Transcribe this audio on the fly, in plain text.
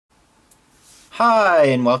Hi,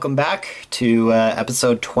 and welcome back to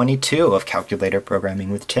episode 22 of Calculator Programming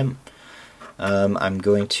with Tim. I'm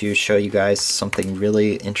going to show you guys something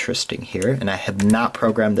really interesting here, and I have not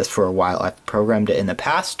programmed this for a while. I've programmed it in the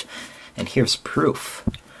past, and here's proof.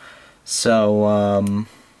 So,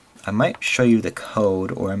 I might show you the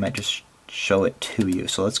code, or I might just show it to you.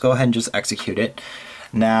 So let's go ahead and just execute it.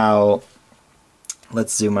 Now,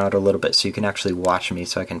 let's zoom out a little bit so you can actually watch me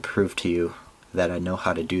so I can prove to you that I know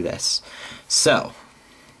how to do this. So,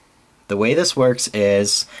 the way this works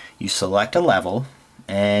is you select a level,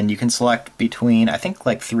 and you can select between, I think,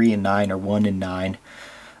 like 3 and 9 or 1 and 9.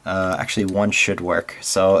 Actually, 1 should work.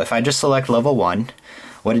 So if I just select level 1,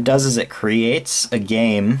 what it does is it creates a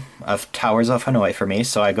game of Towers of Hanoi for me.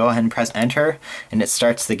 So I go ahead and press enter, and it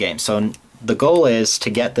starts the game. So the goal is to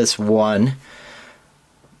get this 1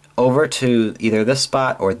 over to either this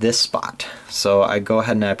spot or this spot. So I go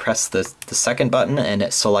ahead and I press the second button, and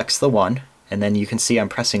it selects the 1, and then you can see I'm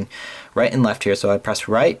pressing right and left here. So I press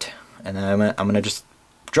right, and then I'm gonna just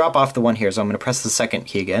drop off the 1 here. So I'm gonna press the second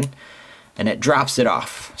key again, and it drops it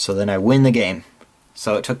off. So then I win the game.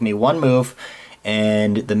 So it took me 1 move,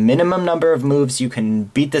 and the minimum number of moves you can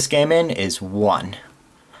beat this game in is 1.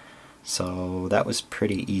 So that was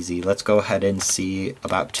pretty easy. Let's go ahead and see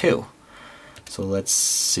about 2. So let's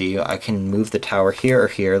see, I can move the tower here or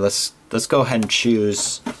here. Let's go ahead and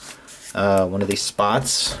choose one of these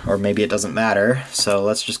spots, or maybe it doesn't matter. So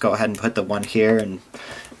let's just go ahead and put the 1 here and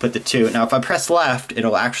put the 2. Now if I press left,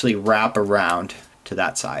 it'll actually wrap around to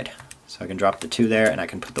that side. So I can drop the 2 there, and I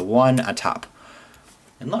can put the 1 on top.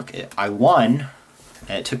 And look, I won,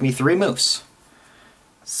 and it took me 3 moves.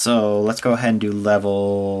 So let's go ahead and do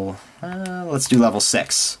level, let's do level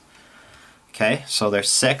 6. Okay, so there's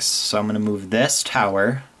 6, so I'm going to move this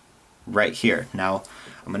tower right here. Now,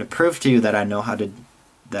 I'm going to prove to you that I know how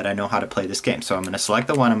to play this game. So I'm going to select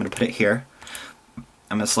the 1, I'm going to put it here.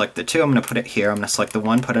 I'm going to select the 2, I'm going to put it here. I'm going to select the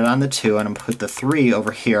 1, put it on the 2, and I'm going to put the 3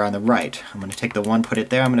 over here on the right. I'm going to take the 1, put it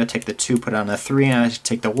there. I'm going to take the 2, put it on the 3, and I'm going to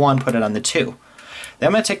take the 1, put it on the 2. Then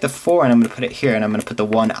I'm going to take the 4, and I'm going to put it here, and I'm going to put the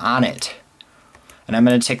 1 on it. And I'm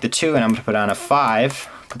going to take the 2, and I'm going to put it on a 5,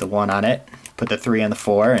 put the 1 on it, put the 3 on the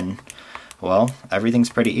 4, and well, everything's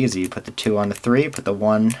pretty easy. You put the 2 on the 3, put the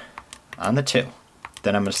 1 on the 2.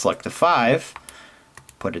 Then I'm going to select the 5,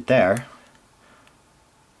 put it there.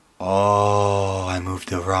 Oh, I moved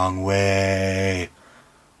the wrong way.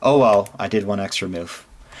 Oh well, I did 1 extra move.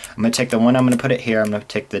 I'm going to take the 1, I'm going to put it here. I'm going to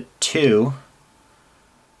take the 2,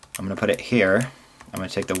 I'm going to put it here. I'm going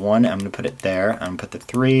to take the 1, I'm going to put it there. I'm going to put the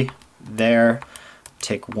 3 there.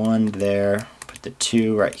 Take 1 there. Put the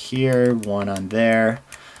 2 right here. 1 on there.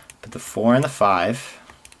 Put the 4 and the 5.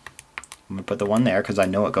 I'm going to put the 1 there because I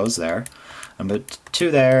know it goes there. I'm going to put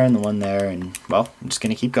 2 there and the 1 there, and well, I'm just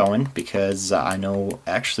going to keep going because I know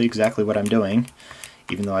actually exactly what I'm doing,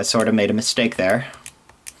 even though I sort of made a mistake there.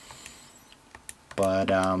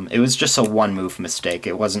 But it was just a 1 move mistake.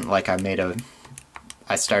 It wasn't like I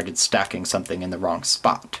started stacking something in the wrong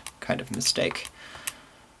spot kind of mistake.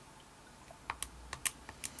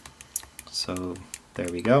 So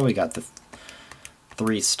there we go. We got the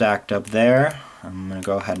 3 stacked up there. I'm going to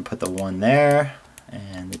go ahead and put the 1 there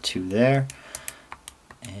and the 2 there.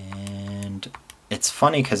 And it's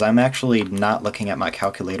funny because I'm actually not looking at my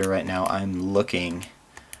calculator right now. I'm looking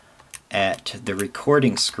at the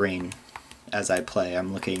recording screen as I play.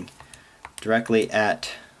 I'm looking directly at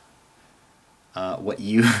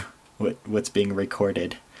what's being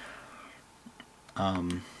recorded.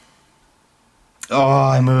 Oh,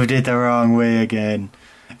 I moved it the wrong way again.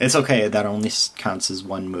 It's okay, that only counts as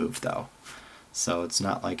 1 move though. So it's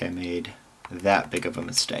not like I made that big of a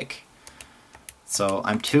mistake. So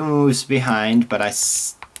I'm 2 moves behind, but I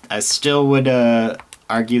still would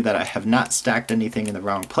argue that I have not stacked anything in the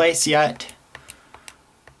wrong place yet.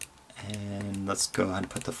 And let's go ahead and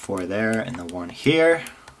put the 4 there, and the 1 here,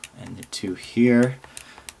 and the 2 here,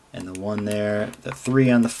 and the 1 there, the 3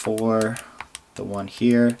 on the 4, the 1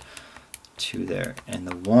 here, 2 there, and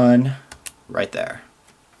the 1 right there.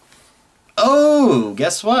 Oh,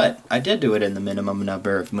 guess what? I did do it in the minimum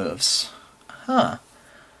number of moves. Huh.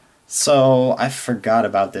 So I forgot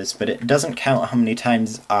about this, but it doesn't count how many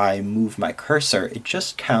times I move my cursor. It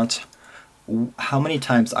just counts how many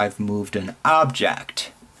times I've moved an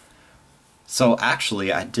object. So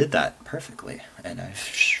actually, I did that perfectly, and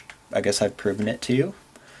I guess I've proven it to you.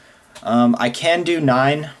 I can do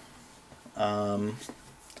 9, but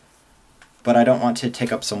I don't want to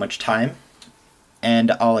take up so much time.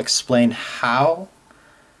 And I'll explain how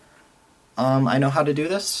I know how to do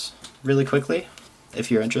this really quickly,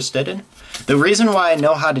 if you're interested in. The reason why I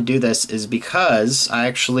know how to do this is because I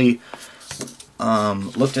actually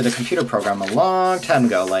looked at a computer program a long time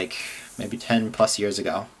ago, like maybe 10 plus years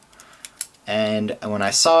ago. And when I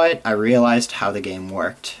saw it, I realized how the game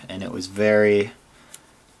worked, and it was very,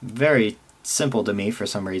 very simple to me for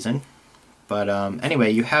some reason. But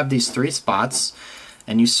anyway, you have these 3 spots,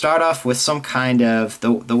 and you start off with some kind of,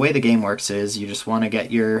 the way the game works is you just want to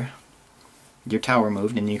get your tower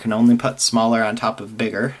moved, and you can only put smaller on top of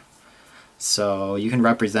bigger. So you can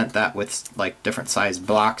represent that with like different sized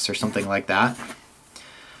blocks or something like that.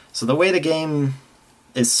 So the way the game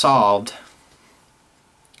is solved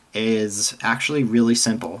is actually really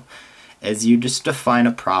simple. As you just define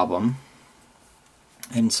a problem,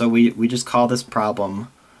 and so we just call this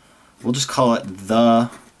problem, we'll just call it the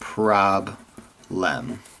problem.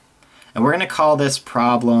 And we're going to call this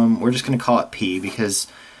problem, we're just going to call it P, because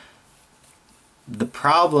the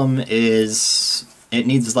problem is, it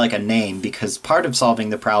needs like a name, because part of solving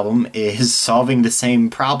the problem is solving the same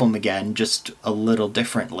problem again, just a little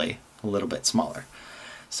differently, a little bit smaller.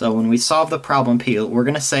 So when we solve the problem P, we're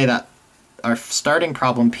going to say that our starting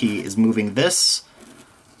problem P is moving this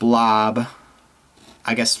blob,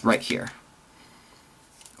 I guess, right here.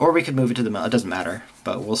 Or we could move it to the middle, it doesn't matter,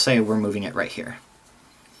 but we'll say we're moving it right here.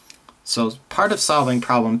 So part of solving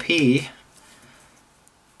problem P,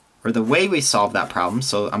 or the way we solve that problem,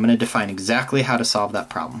 so I'm going to define exactly how to solve that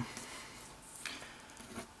problem.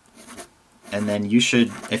 And then you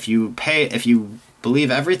should, if you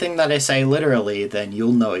believe everything that I say literally, then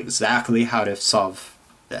you'll know exactly how to solve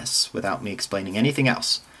this without me explaining anything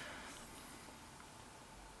else.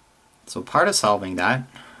 So part of solving that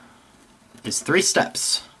is 3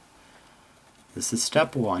 steps. This is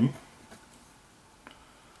step 1,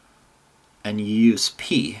 and you use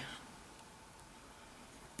P.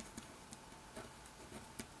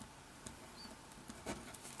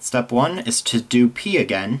 Step 1 is to do P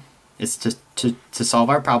again, is to solve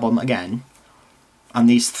our problem again on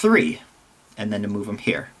these 3, and then to move them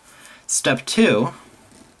here. Step 2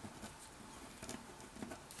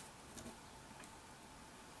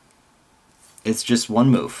 is just one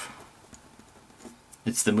move.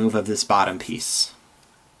 It's the move of this bottom piece.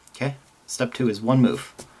 Okay? Step 2 is one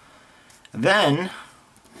move. Then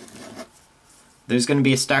there's going to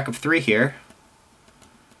be a stack of 3 here.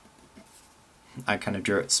 I kind of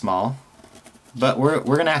drew it small. But we're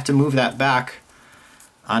going to have to move that back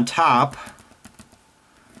on top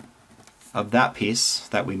of that piece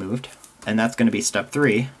that we moved. And that's going to be step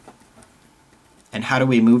 3. And how do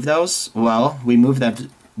we move those? Well, we move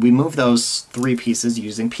those 3 pieces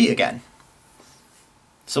using P again.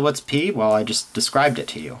 So what's P? Well, I just described it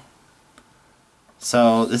to you.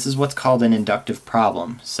 So this is what's called an inductive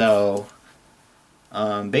problem. So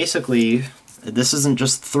basically, this isn't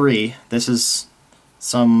just 3. This is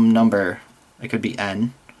some number. It could be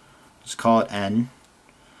n. Just call it n.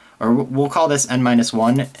 Or we'll call this n minus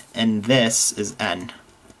 1, and this is n.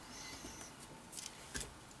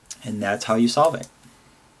 And that's how you solve it.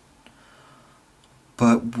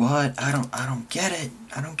 But what? I don't get it.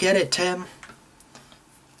 I don't get it, Tim.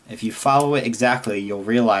 If you follow it exactly, you'll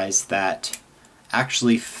realize that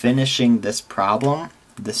actually finishing this problem,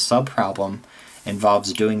 this subproblem,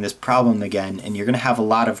 involves doing this problem again, and you're going to have a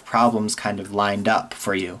lot of problems kind of lined up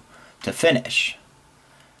for you to finish.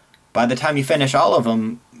 By the time you finish all of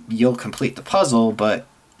them, you'll complete the puzzle, but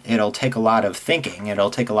it'll take a lot of thinking,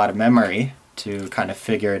 it'll take a lot of memory to kind of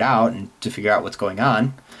figure it out and to figure out what's going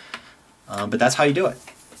on. But that's how you do it.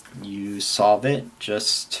 You solve it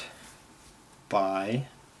just by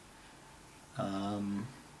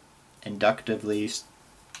inductively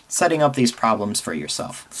setting up these problems for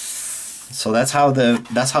yourself. So that's how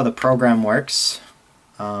the program works.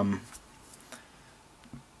 The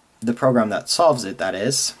program that solves it, that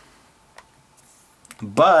is.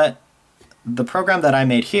 But the program that I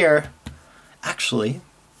made here actually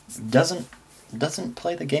doesn't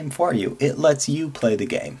play the game for you. It lets you play the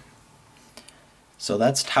game. So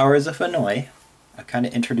that's Towers of Hanoi. I kind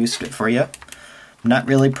of introduced it for you. I'm not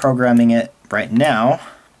really programming it right now.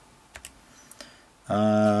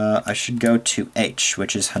 I should go to H,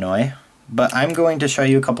 which is Hanoi. But I'm going to show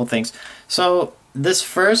you a couple things. So this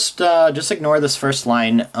first, just ignore this first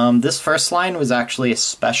line. This first line was actually a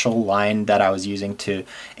special line that I was using to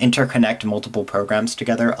interconnect multiple programs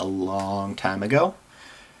together a long time ago.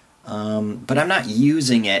 But I'm not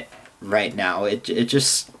using it right now.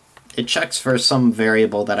 It checks for some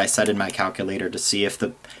variable that I set in my calculator to see if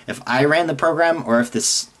I ran the program or if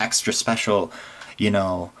this extra special,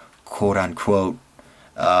 quote unquote,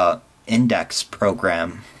 index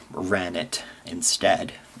program ran it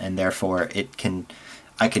instead, and therefore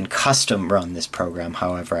I can custom run this program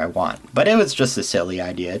however I want. But it was just a silly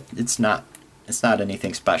idea. It's not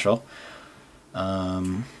anything special.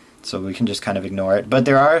 So we can just kind of ignore it. But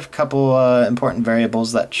there are a couple important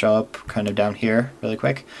variables that show up kind of down here really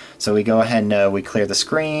quick. So we go ahead and we clear the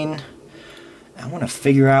screen. I want to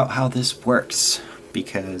figure out how this works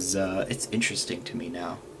because it's interesting to me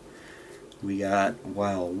now. We got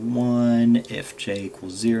while 1 if j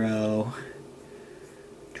equals 0.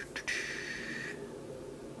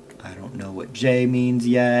 I don't know what j means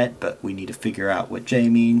yet, but we need to figure out what j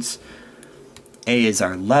means. A is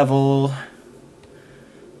our level.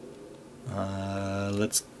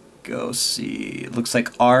 Let's go see. It looks like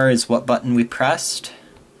R is what button we pressed.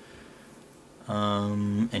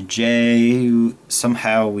 And J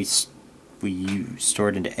somehow we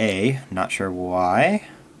stored into A. Not sure why.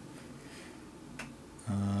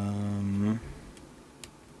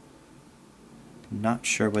 Not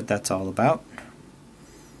sure what that's all about.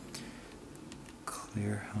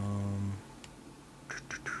 Clear home.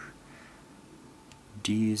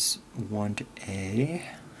 D's 1 to A.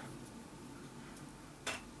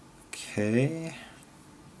 Okay.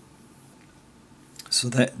 So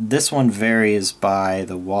that this one varies by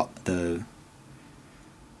the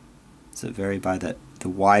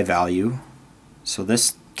y value. So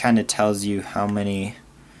this kind of tells you how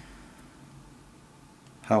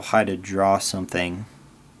high to draw something.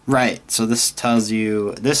 Right. So this tells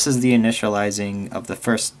you this is the initializing of the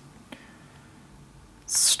first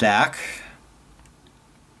stack.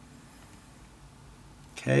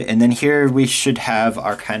 Okay, and then here we should have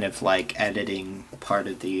our kind of like editing part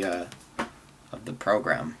of the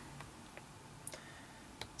program.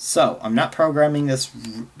 So I'm not programming this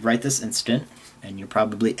right this instant, and you're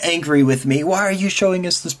probably angry with me. Why are you showing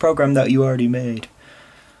us this program that you already made?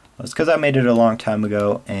 Well, it's because I made it a long time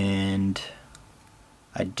ago, and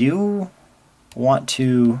I do want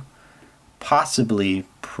to possibly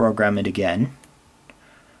program it again.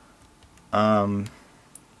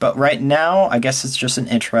 But right now, I guess it's just an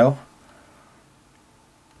intro.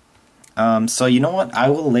 So you know what? I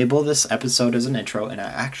will label this episode as an intro, and I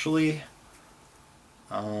actually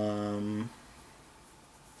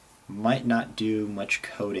might not do much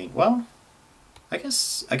coding. Well, I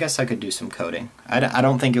guess I could do some coding. I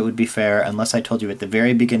don't think it would be fair unless I told you at the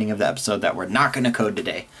very beginning of the episode that we're not going to code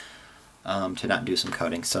today, to not do some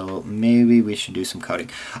coding. So maybe we should do some coding.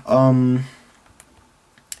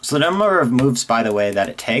 So the number of moves, by the way, that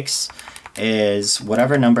it takes is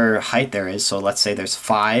whatever number height there is. So let's say there's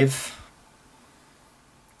 5.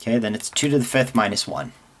 Okay, then it's 2 to the 5th minus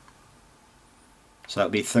 1. So that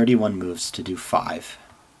would be 31 moves to do 5.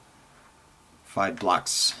 5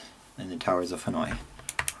 blocks in the Towers of Hanoi.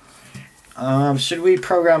 Should we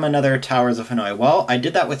program another Towers of Hanoi? Well, I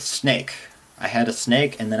did that with Snake. I had a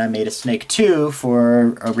Snake, and then I made a Snake 2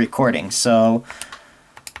 for a recording. So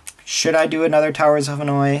should I do another Towers of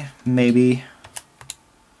Hanoi? Maybe.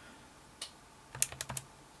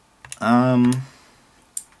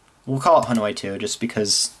 We'll call it Hanoi 2 just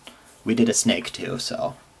because we did a Snake 2,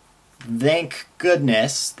 so thank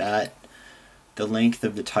goodness that the length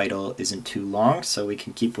of the title isn't too long, so we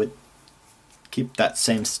can keep that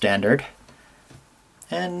same standard.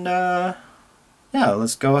 And yeah,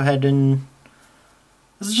 let's just go ahead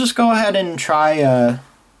and try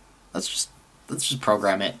let's just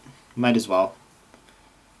program it. Might as well.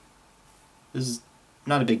 This is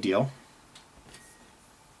not a big deal.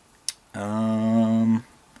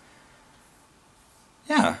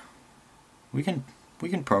 Yeah, we can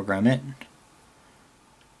program it.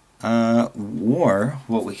 Or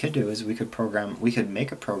what we could do is we could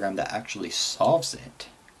make a program that actually solves it,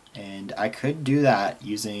 and I could do that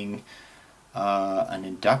using an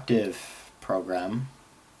inductive program.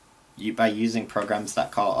 By using programs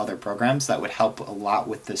that call other programs, that would help a lot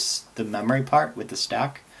with the memory part with the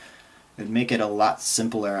stack. It would make it a lot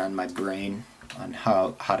simpler on my brain on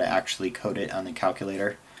how to actually code it on the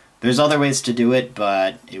calculator. There's other ways to do it,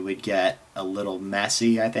 but it would get a little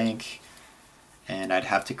messy, I think, and I'd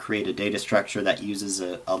have to create a data structure that uses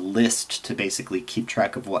a list to basically keep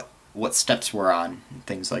track of what steps we're on and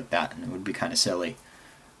things like that, and it would be kind of silly.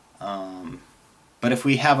 But if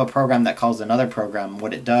we have a program that calls another program,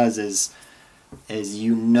 what it does is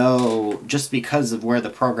just because of where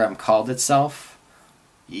the program called itself,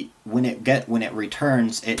 when it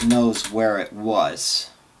returns, it knows where it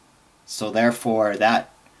was. So therefore,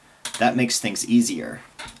 that makes things easier.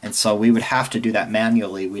 And so we would have to do that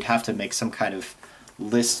manually. We'd have to make some kind of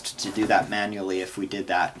list to do that manually if we did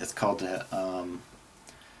that. It's called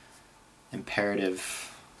imperative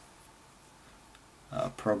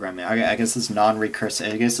programming. I guess it's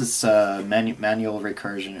non-recursive. I guess it's manual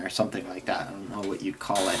recursion or something like that. I don't know what you'd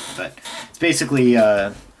call it, but it's basically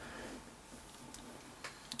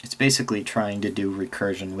It's basically trying to do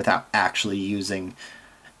recursion without actually using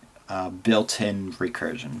built-in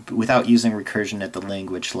recursion, without using recursion at the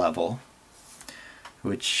language level,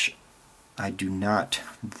 which I do not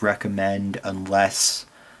recommend unless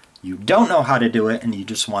you don't know how to do it and you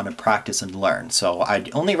just want to practice and learn. So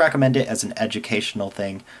I'd only recommend it as an educational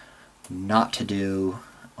thing, not to do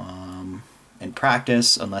in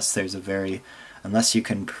practice unless there's unless you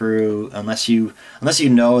can prove, unless you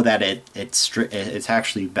know that it's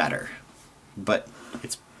actually better. But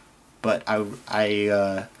I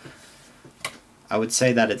would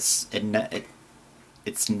say that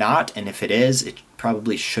it's not, and if it is, it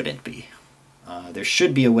probably shouldn't be. There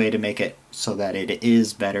should be a way to make it so that it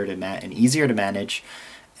is better to and easier to manage,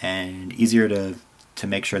 and easier to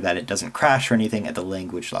make sure that it doesn't crash or anything at the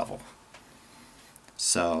language level.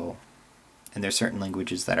 So, and there's certain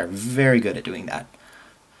languages that are very good at doing that.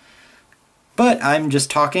 But I'm just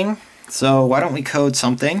talking, so why don't we code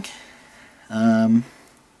something?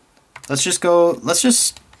 Let's just go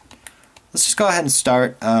ahead and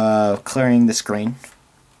start clearing the screen.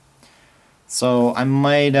 So I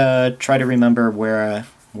might try to remember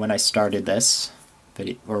when I started this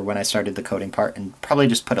video, or when I started the coding part, and probably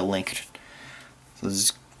just put a link. So let's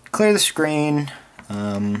just clear the screen.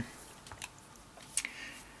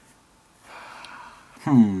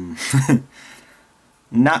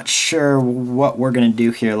 Not sure what we're gonna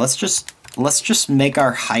do here. Let's just make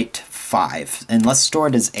our height 5, and let's store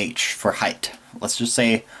it as h for height. Let's just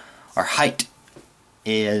say our height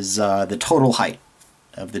is the total height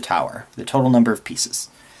of the tower, the total number of pieces.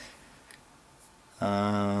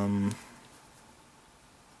 And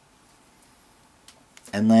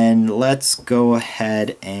then let's go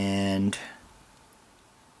ahead and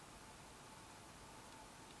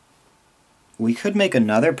we could make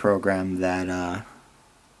another program that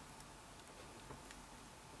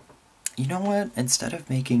you know what? Instead of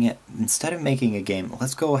making a game,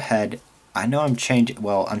 let's go ahead. I know I'm changing.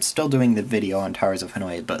 Well, I'm still doing the video on Towers of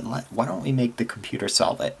Hanoi, but why don't we make the computer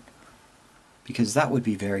solve it? Because that would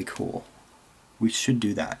be very cool. We should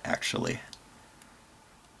do that, actually.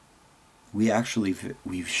 We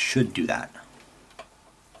should do that.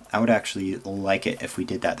 I would actually like it if we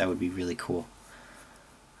did that. That would be really cool.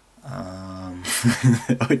 I'm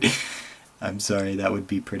sorry, that would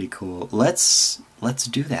be pretty cool. Let's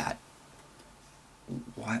do that.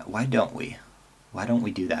 Why don't we? Why don't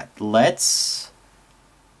we do that? Let's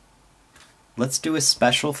do a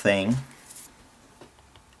special thing.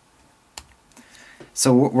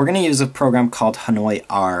 So we're going to use a program called Hanoi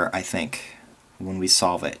R, I think, when we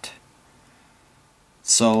solve it.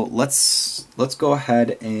 So let's go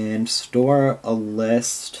ahead and store a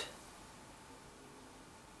list.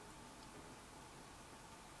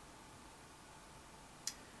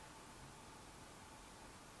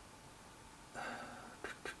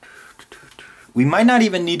 We might not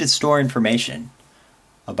even need to store information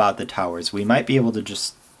about the towers. We might be able to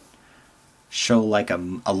just show like a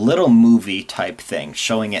little movie type thing,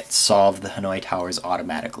 showing it solve the Hanoi towers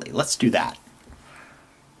automatically. Let's do that.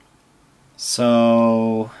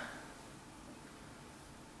 So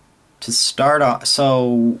to start off,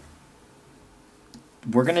 so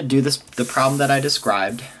we're gonna do the problem that I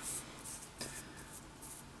described,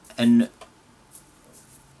 and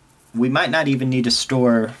we might not even need to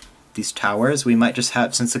store these towers. We might just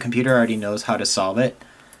have, since the computer already knows how to solve it,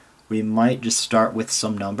 we might just start with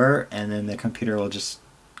some number, and then the computer will just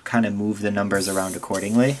kind of move the numbers around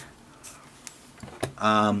accordingly.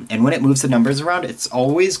 And when it moves the numbers around, it's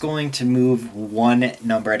always going to move one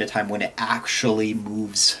number at a time when it actually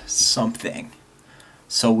moves something.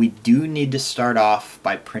 So we do need to start off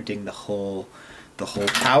by printing the whole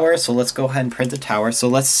tower. So let's go ahead and print the tower. So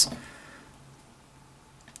let's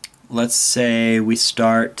say we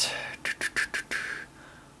start,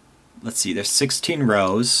 let's see, there's 16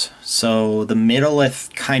 rows. So the middle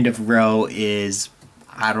kind of row is,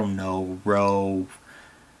 I don't know, row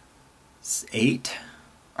 8?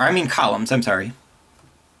 Or I mean columns, I'm sorry.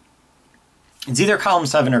 It's either column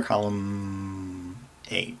 7 or column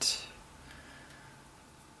 8.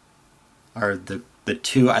 Are the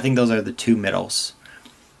two, I think those are the two middles.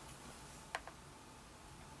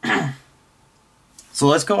 So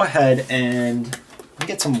let's go ahead and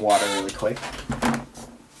get some water really quick.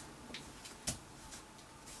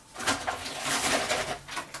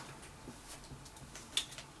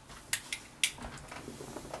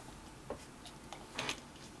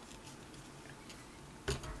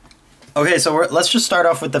 Okay, so let's just start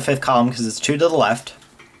off with the 5th column because it's 2 to the left.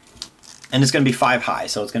 And it's going to be 5 high,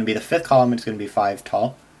 so it's going to be the 5th column, it's going to be 5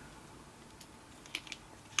 tall.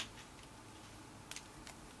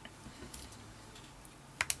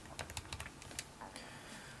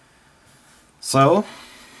 So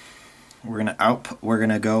we're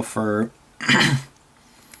gonna go for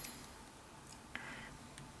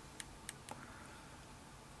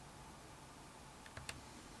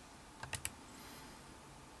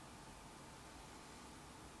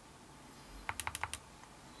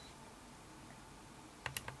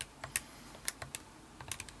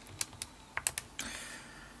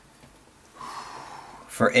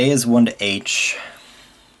for A is 1 to H.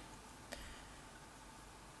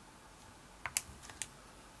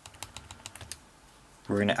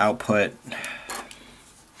 We're going to output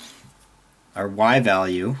our Y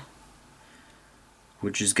value,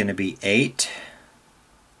 which is going to be 8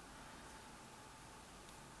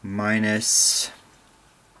 minus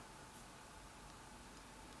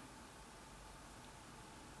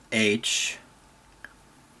H,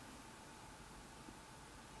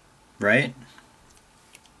 right?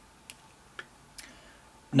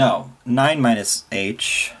 No, 9 minus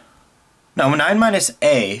H. No, 9 minus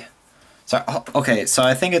A. So, okay, so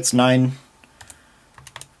I think it's 9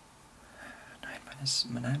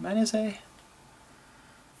 minus A?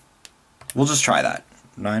 We'll just try that.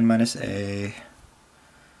 9 minus A.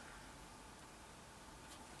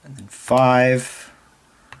 And then 5.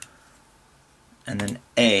 And then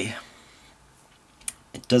A.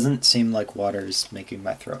 It doesn't seem like water is making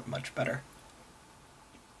my throat much better.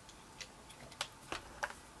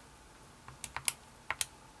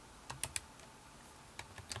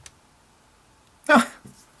 Oh.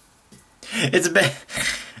 It's a bit...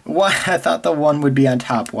 Why? I thought the 1 would be on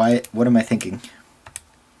top. Why? What am I thinking?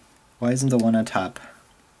 Why isn't the 1 on top?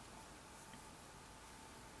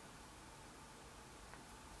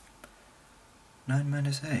 Nine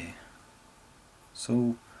minus A.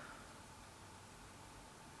 So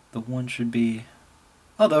the 1 should be...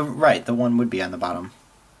 Oh, the 1 would be on the bottom.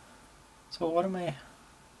 So what am I...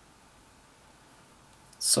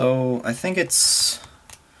 So I think it's...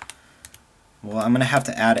 Well, I'm going to have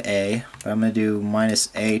to add A, but I'm going to do minus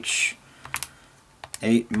H.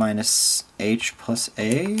 8 minus H plus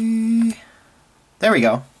A. There we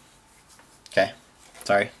go. Okay,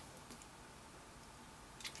 sorry.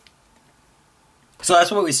 So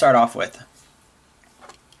that's what we start off with.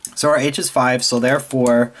 So our H is 5, so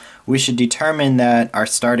therefore we should determine that our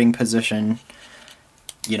starting position,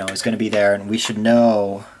 you know, is going to be there, and we should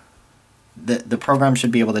know that the program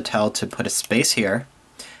should be able to tell to put a space here,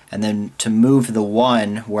 and then to move the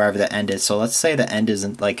 1 wherever the end is. So let's say the end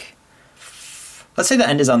isn't like, let's say the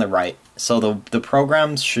end is on the right. So the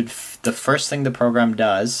program should, the first thing the program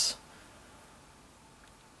does,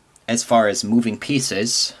 as far as moving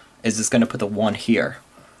pieces, is it's going to put the 1 here.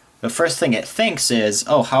 The first thing it thinks is,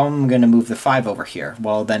 oh, how am I going to move the 5 over here?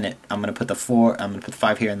 Well, then I'm going to put the 4, I'm going to put the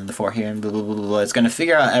 5 here, and then the 4 here, and blah, blah, blah, blah. It's going to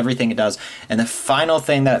figure out everything it does. And the final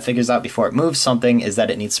thing that it figures out before it moves something is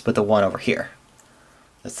that it needs to put the 1 over here.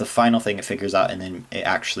 That's the final thing it figures out, and then it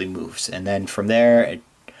actually moves. And then from there, it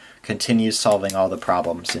continues solving all the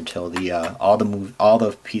problems until the all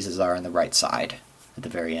the pieces are on the right side at the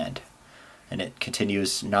very end. And it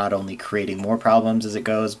continues not only creating more problems as it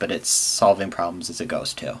goes, but it's solving problems as it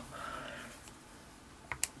goes too.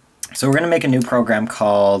 So we're going to make a new program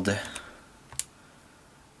called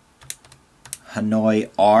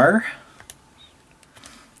Hanoi R.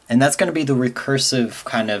 And that's going to be the recursive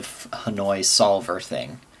kind of Hanoi solver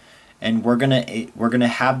thing. And we're gonna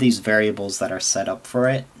have these variables that are set up for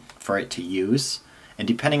it to use. And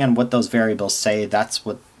depending on what those variables say, that's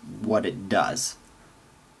what it does.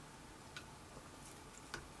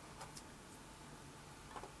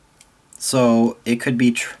 So it could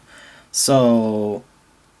be so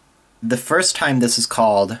the first time this is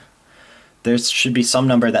called, there should be some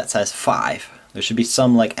number that says 5. There should be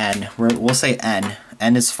some like n. We'll say n.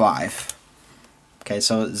 N is 5. Okay,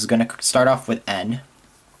 so this is going to start off with n.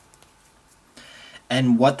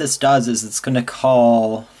 And what this does is it's going to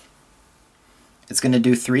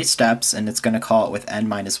do 3 steps, and it's going to call it with n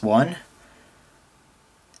minus 1.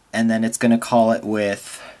 And then it's going to call it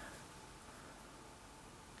with...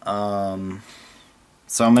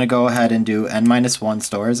 So I'm going to go ahead and do n minus 1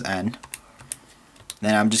 stores n.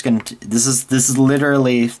 Then I'm just going to... This is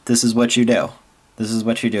literally... This is what you do. This is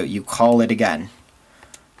what you do. You call it again.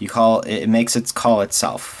 It makes it call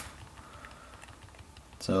itself.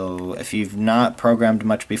 So if you've not programmed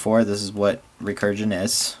much before, this is what recursion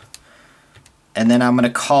is. And then I'm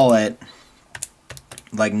going to call it,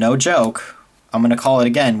 like no joke, I'm going to call it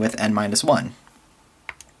again with n minus 1.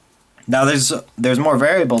 Now there's more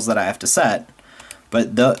variables that I have to set,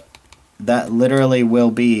 but that literally will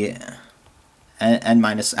be n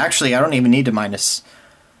minus... Actually, I don't even need to minus...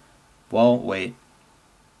 Well, wait.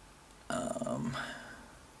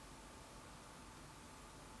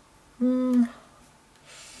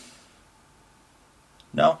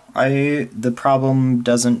 No, the problem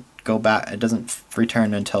doesn't go back, it doesn't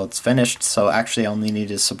return until it's finished, so actually I only need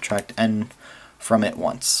to subtract n from it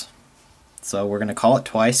once. So we're going to call it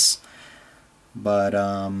twice, but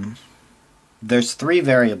there's 3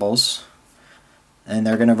 variables, and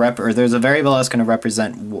they're going to there's a variable that's going to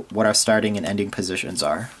represent what our starting and ending positions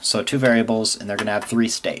are. So 2 variables, and they're going to have 3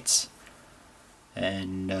 states.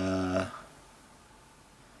 And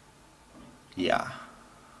yeah.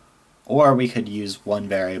 Or we could use 1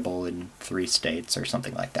 variable in 3 states or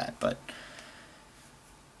something like that, but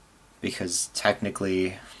because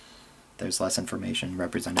technically there's less information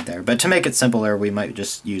represented there. But to make it simpler, we might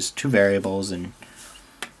just use 2 variables. And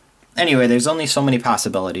anyway, there's only so many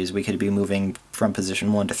possibilities. We could be moving from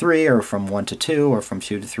position 1 to 3, or from 1 to 2, or from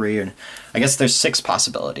 2 to 3, and I guess there's 6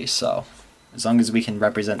 possibilities. So as long as we can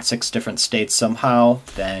represent 6 different states somehow,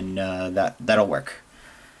 then that'll work.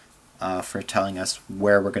 For telling us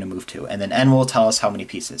where we're going to move to. And then n will tell us how many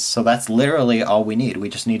pieces. So that's literally all we need. We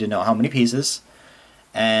just need to know how many pieces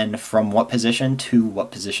and from what position to what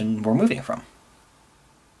position we're moving from.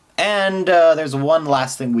 And there's one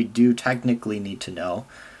last thing we do technically need to know.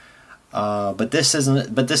 But this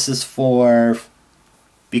is for,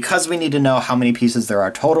 because we need to know how many pieces there are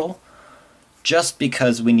total, just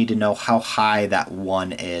because we need to know how high that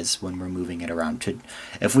 1 is when we're moving it around.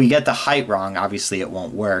 If we get the height wrong, obviously it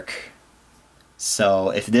won't work. So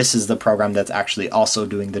if this is the program that's actually also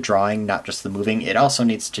doing the drawing, not just the moving, it also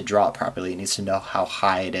needs to draw it properly. It needs to know how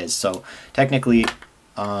high it is. So technically,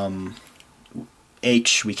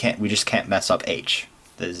 h, we just can't mess up h.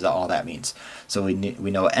 This is all that means. So we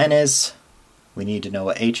know what n is. We need to know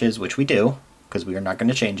what h is, which we do, because we are not going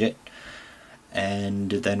to change it. And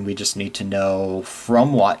then we just need to know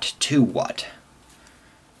from what to what.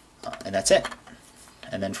 And that's it.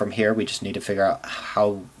 And then from here, we just need to figure out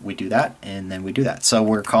how we do that, and then we do that. So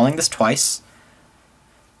we're calling this twice.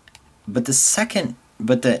 But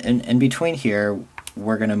in between here,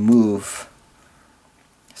 we're going to move.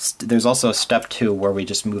 There's also a step 2 where we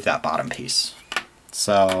just move that bottom piece.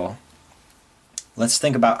 So let's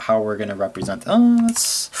think about how we're going to represent.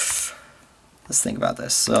 Let's think about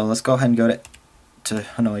this. So let's go ahead and go to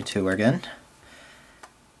Hanoi 2 again.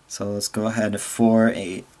 So let's go ahead for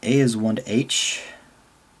a is 1 to h.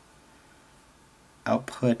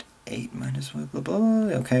 Output 8 minus blah blah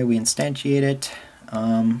blah. Okay, we instantiate it,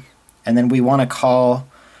 and then we want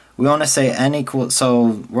to say n equals.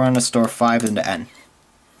 So we're going to store 5 into n.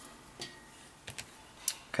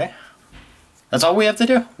 Okay, that's all we have to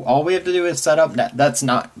do. All we have to do is set up. That's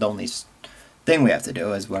not the only thing we have to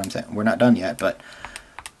do. Is what I'm saying. We're not done yet, but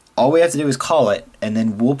all we have to do is call it, and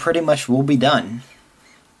then we'll be done.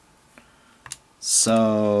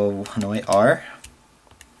 So Hanoi R.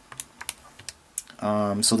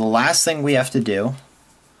 So the last thing we have to do,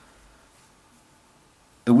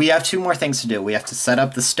 we have 2 more things to do. We have to set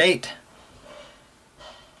up the state.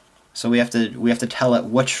 So we have to tell it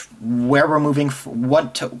where we're moving,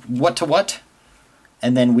 what to what,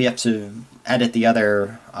 and then we have to edit the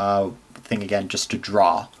other thing again just to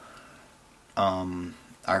draw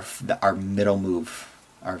our middle move,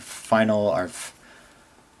 our final,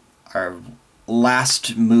 our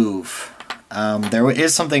last move. There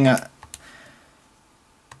is something.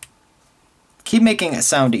 Keep making it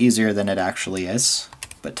sound easier than it actually is,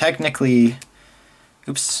 but technically,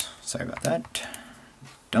 oops, sorry about that.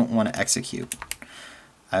 Don't want to execute.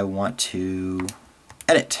 I want to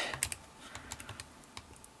edit.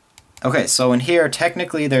 Okay, so in here,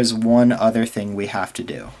 technically there's one other thing we have to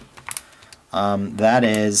do. That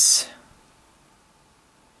is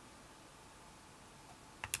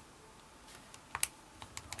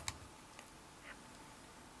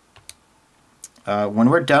when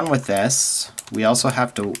we're done with this, we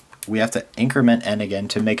have to increment n again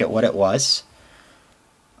to make it what it was.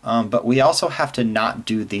 But we also have to not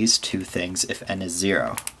do these 2 things if n is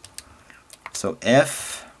 0. So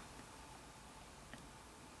if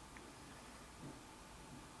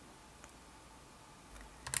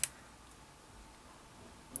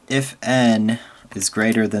n is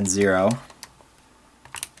greater than 0,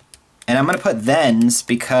 and I'm going to put thens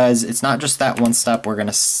because it's not just that one step we're going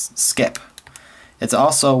to skip. It's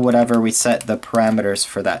also whatever we set the parameters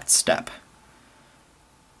for that step.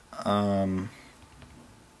 Now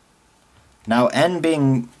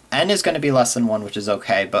n is going to be less than 1, which is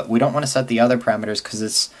okay, but we don't want to set the other parameters because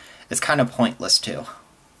it's kind of pointless too.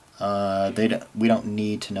 We don't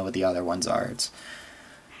need to know what the other ones are.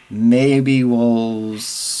 Maybe we'll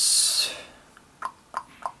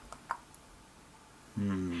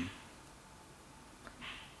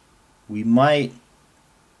we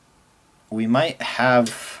might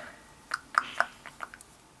have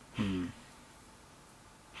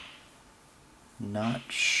Not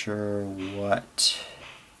sure what...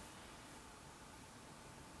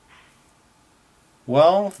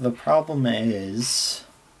 Well, the problem is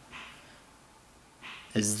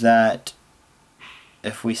that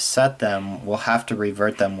if we set them, we'll have to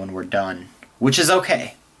revert them when we're done, which is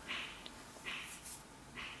okay.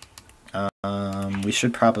 We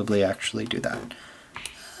should probably actually do that.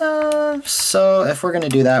 So if we're going to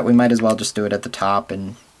do that, we might as well just do it at the top.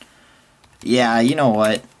 And yeah, you know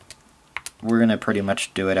what? We're going to pretty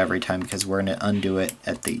much do it every time because we're going to undo it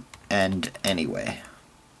at the end anyway.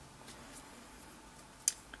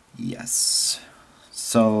 Yes.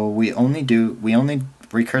 So we only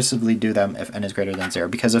recursively do them if n is greater than 0,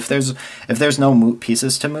 because if there's no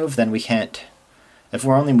pieces to move, then we can't. If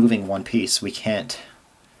we're only moving one piece, we can't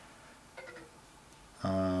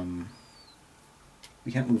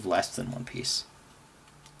move less than one piece.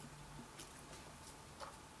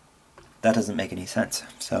 That doesn't make any sense.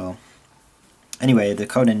 So anyway, the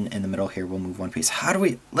code in the middle here will move one piece. How do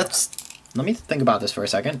we? Let me think about this for a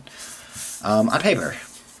second. On paper.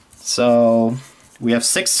 So we have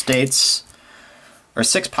 6 states, or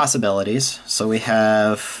 6 possibilities. So we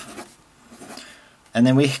have, and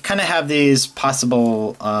then we kind of have these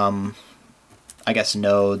possible, I guess,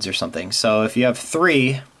 nodes or something. So if you have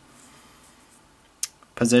 3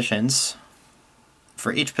 positions,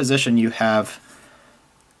 for each position you have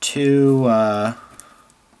 2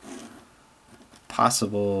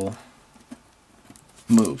 possible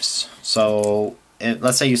moves. So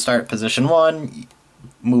let's say you start position 1,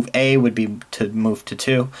 move A would be to move to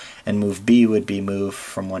 2, and move B would be move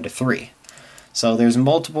from 1 to 3. So there's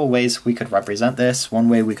multiple ways we could represent this. One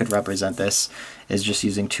way we could represent this is just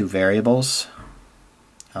using 2 variables.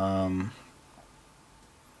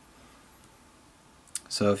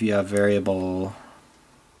 So if you have variable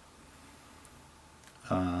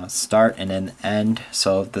start and then end,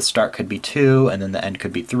 so the start could be 2 and then the end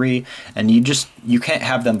could be 3, and you can't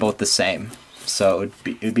have them both the same. So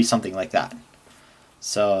it would be something like that.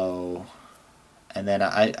 So, and then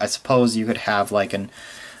I suppose you could have like an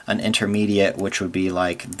intermediate, which would be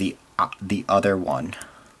like the other one.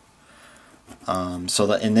 So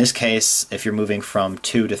that in this case, if you're moving from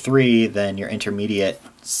 2 to 3, then your intermediate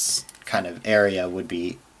kind of area would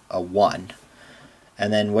be a 1.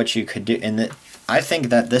 And then what you could do, I think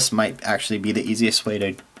that this might actually be the easiest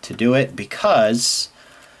way to do it, because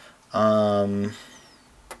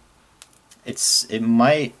it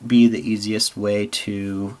might be the easiest way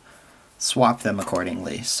to swap them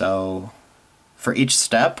accordingly. So for each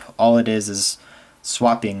step, all it is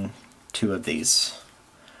swapping 2 of these.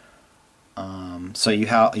 So you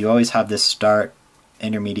always have this start,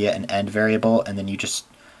 intermediate, and end variable, and then you just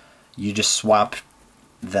swap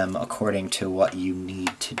them according to what you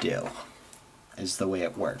need to do, is the way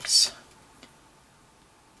it works.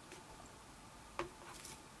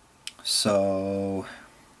 So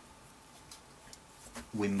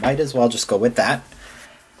we might as well just go with that.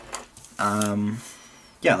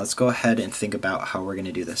 Yeah, let's go ahead and think about how we're going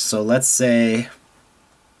to do this. So let's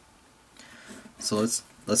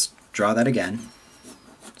draw that again.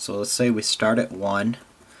 So let's say we start at 1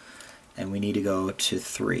 and we need to go to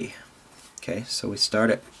 3. Okay, so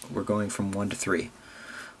we're going from 1 to 3.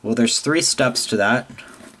 Well, there's 3 steps to that.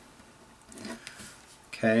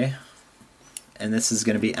 Okay, and this is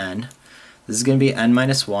going to be n. This is going to be n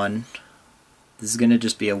minus 1. This is going to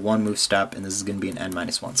just be a 1 move step, and this is going to be an n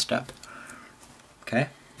minus 1 step. Okay?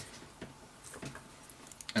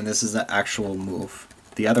 And this is the actual move.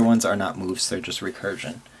 The other ones are not moves, they're just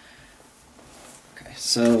recursion. Okay,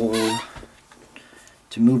 so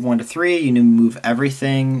to move 1 to 3, you need to move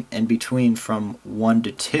everything in between from 1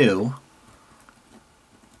 to 2.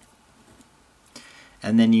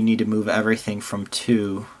 And then you need to move everything from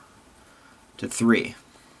 2 to 3.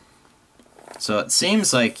 So it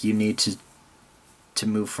seems like you need to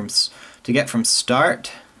get from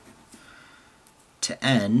start to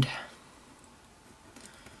end.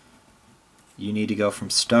 You need to go from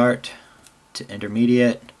start to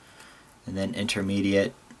intermediate, and then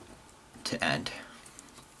intermediate to end.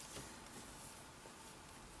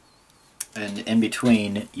 And in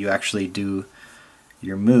between, you actually do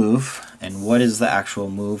your move. And what is the actual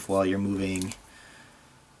move? Well, you're moving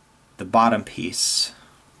the bottom piece.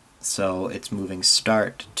 So it's moving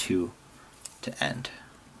start to end.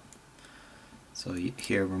 So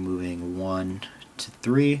here we're moving 1 to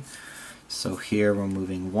 3. So here we're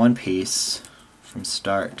moving 1 piece from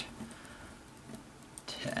start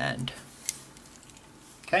to end.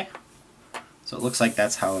 Okay? So it looks like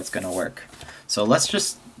that's how it's going to work. So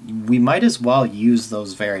we might as well use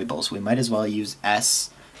those variables. We might as well use S,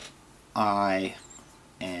 I,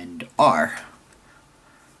 and R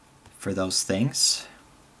for those things.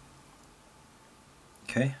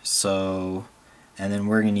 Okay, so, and then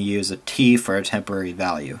we're going to use a t for a temporary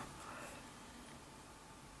value.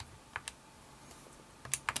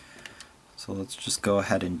 So let's just go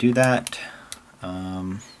ahead and do that.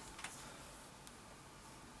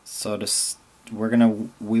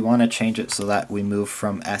 We want to change it so that we move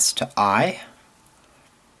from S to I.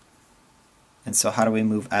 And so how do we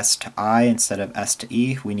move S to I instead of S to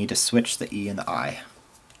E? We need to switch the E and the I.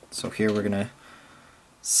 So here we're going to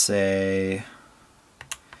say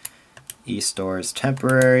E store is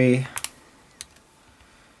temporary,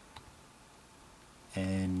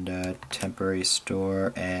 and temporary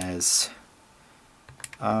store as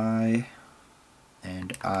I,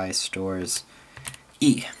 and I stores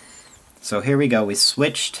E. So here we go, we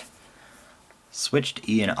switched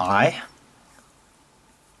E and I.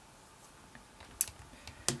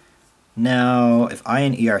 Now if I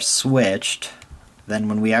and E are switched, then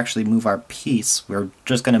when we actually move our piece, we're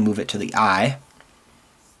just going to move it to the I,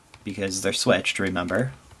 because they're switched,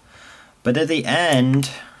 remember. But at the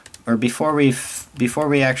end, or before we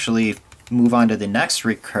actually move on to the next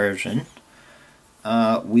recursion,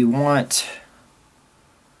 we want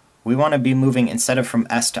to be moving, instead of from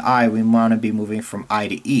S to I, we want to be moving from I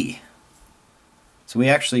to E. So we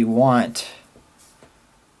actually want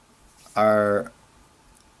our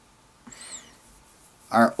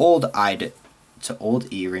old I to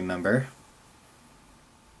old E, remember.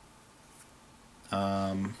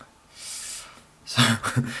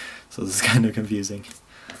 So this is kind of confusing,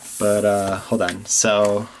 but hold on.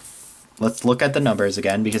 So let's look at the numbers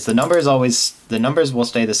again, because the numbers will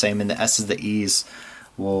stay the same, and the S's, the E's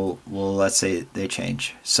will let's say they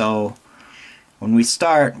change. So when we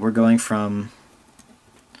start, we're going from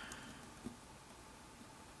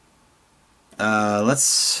how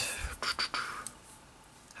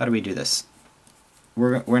do we do this?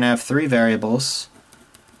 We're gonna have three variables,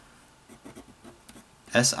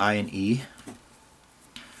 S, I, and E.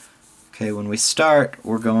 Okay, when we start,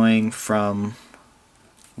 we're going from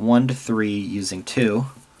 1 to 3 using 2.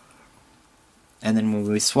 And then when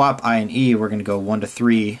we swap I and E, we're going to go 1 to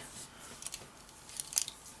 3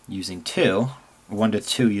 using 2. 1 to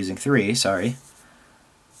 2 using 3, sorry.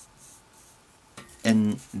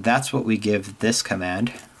 And that's what we give this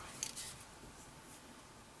command.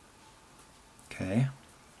 Okay.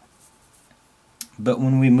 But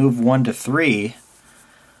when we move 1 to 3,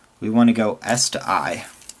 we want to go S to I.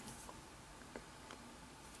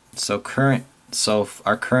 So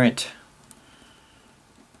our current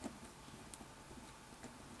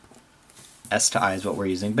S to I is what we're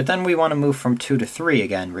using, but then we want to move from 2 to 3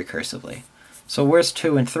 again recursively. So where's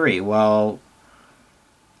 2 and 3? Well,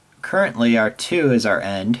 currently our 2 is our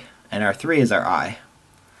end and our 3 is our I.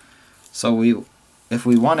 So if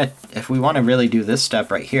we want to really do this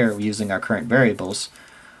step right here using our current variables,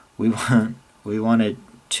 we wanted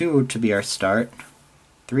 2 to be our start,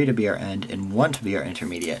 3 to be our end, and 1 to be our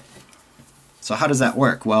intermediate. So how does that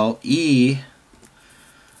work? Well, E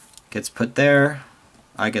gets put there,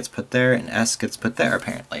 I gets put there, and S gets put there,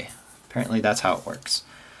 apparently. Apparently that's how it works.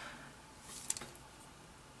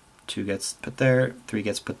 2 gets put there, 3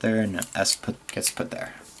 gets put there, and S gets put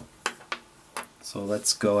there. So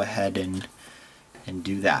let's go ahead and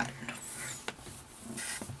do that.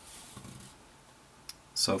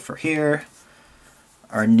 So for here,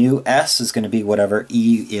 our new S is going to be whatever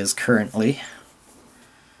E is currently.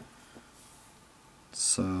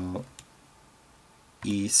 So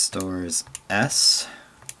E stores S.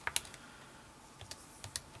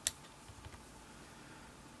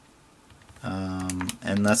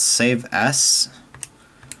 And let's save S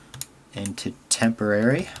into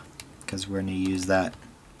temporary, because we're going to use that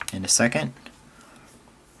in a second.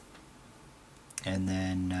 And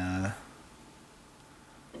then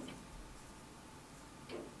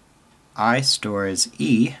I stores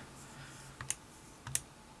E,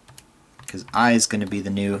 because I is going to be the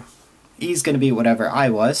new, E is going to be whatever I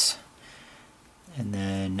was. And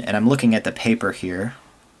I'm looking at the paper here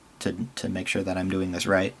to make sure that I'm doing this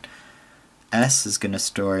right. S is going to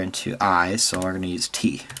store into I, so we're going to use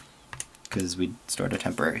T, because we stored a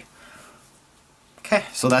temporary. Okay,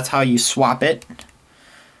 so that's how you swap it.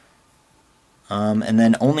 And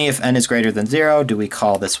then only if n is greater than 0 do we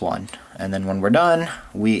call this 1. And then when we're done,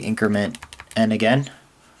 we increment n again,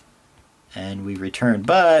 and we return.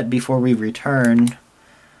 But before we return,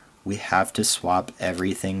 we have to swap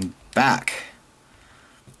everything back.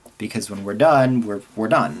 Because when we're done, we're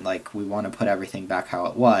done. Like, we want to put everything back how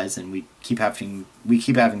it was, and we keep having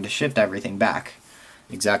to shift everything back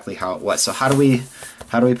exactly how it was. So how do we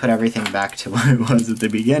put everything back to what it was at the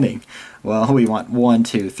beginning? Well, we want 1,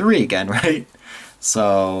 2, 3 again, right?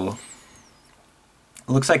 So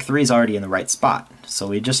looks like 3 is already in the right spot. So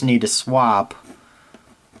we just need to swap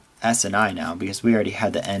S and I now because we already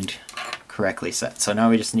had the end correctly set. So now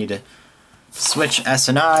we just need to switch S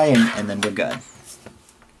and I and then we're good.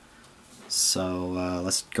 So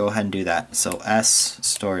let's go ahead and do that. So S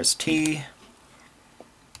stores T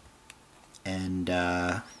and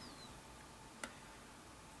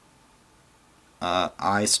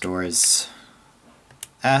I stores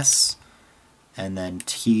S, and then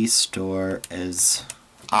T store is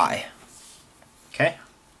I. Okay?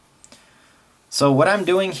 So what I'm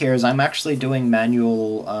doing here is I'm actually doing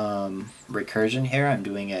manual recursion here.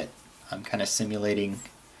 I'm kind of simulating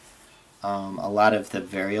a lot of the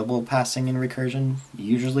variable passing in recursion.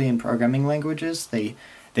 Usually in programming languages, they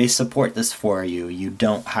support this for you. You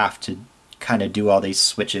don't have to kind of do all these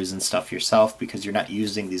switches and stuff yourself because you're not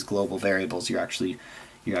using these global variables. You're actually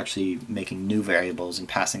making new variables and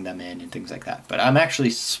passing them in and things like that. But I'm actually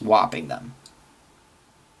swapping them.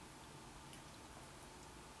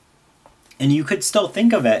 And you could still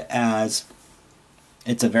think of it as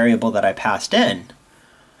it's a variable that I passed in,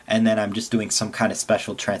 and then I'm just doing some kind of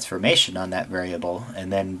special transformation on that variable,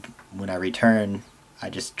 and then when I return, I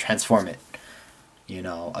just transform it, you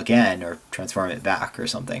know, again, or transform it back or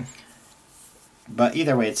something. But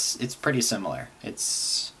either way, it's pretty similar.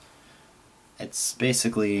 It's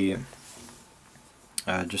basically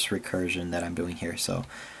just recursion that I'm doing here. So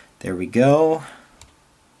there we go.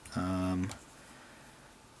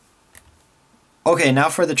 Okay, now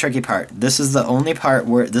for the tricky part. This is the only part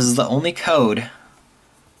where this is the only code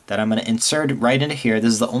that I'm going to insert right into here.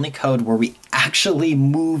 This is the only code where we actually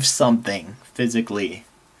move something physically.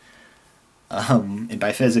 And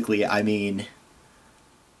by physically, I mean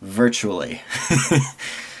virtually.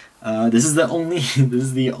 This is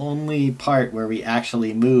the only part where we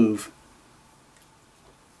actually move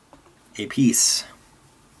a piece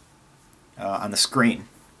on the screen.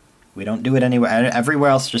 We don't do it anywhere. Everywhere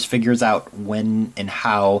else just figures out when and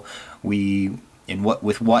how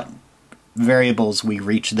with what variables we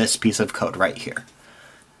reach this piece of code right here.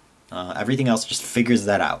 Everything else just figures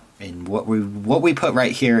that out. And what we put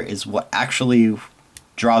right here is what actually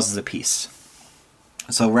draws the piece.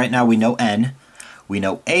 So right now we know N, we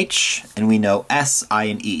know H, and we know S, I,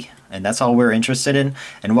 and E. And that's all we're interested in.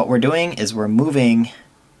 And what we're doing is we're moving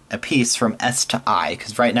a piece from S to I,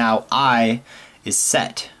 because right now I is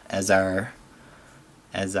set as our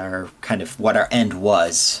kind of what our end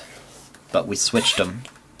was, but we switched them,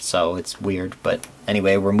 so it's weird. But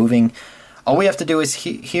anyway, we're moving. All we have to do is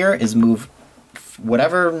here is move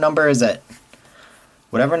whatever number is at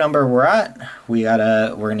whatever number we're at. We're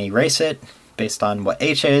gonna erase it based on what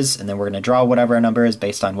H is, and then we're gonna draw whatever our number is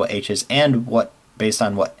based on what H is and based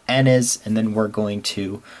on what N is, and then we're going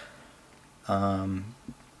to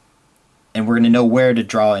and we're going to know where to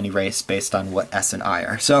draw and erase based on what S and I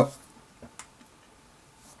are. So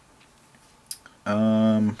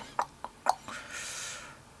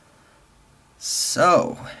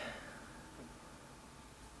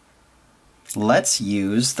let's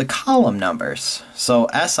use the column numbers. So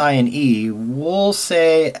S, I, and E, we'll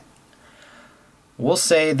say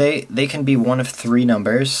they can be one of 3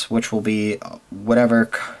 numbers, which will be whatever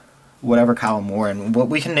column we're in.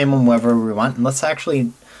 We can name them whatever we want. And let's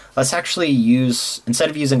actually use, instead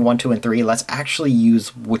of using 1, 2, and 3, let's actually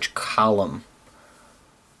use which column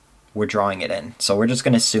we're drawing it in. So we're just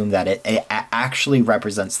going to assume that it actually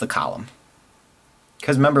represents the column.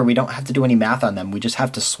 Because remember, we don't have to do any math on them. We just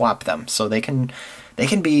have to swap them. So they can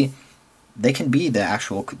be the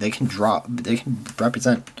actual, they can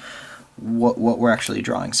represent what we're actually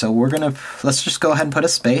drawing. So let's just go ahead and put a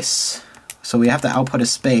space. So we have to output a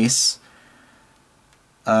space.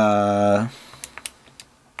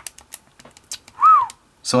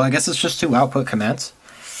 So I guess it's just 2 output commands.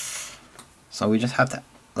 So we just have to,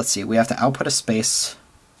 let's see, we have to output a space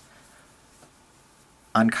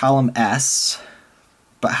on column S.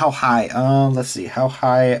 But how high? Let's see, how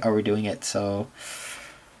high are we doing it? So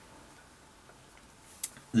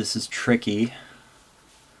this is tricky.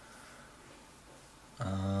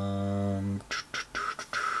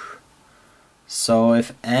 So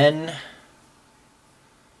if N,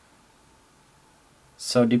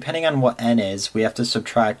 so depending on what N is, we have to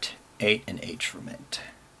subtract 8 and H from it.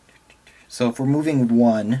 So if we're moving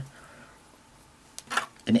 1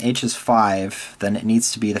 and H is 5, then it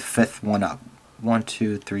needs to be the 5th one up. 1,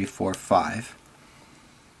 2, 3, 4, 5.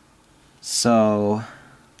 So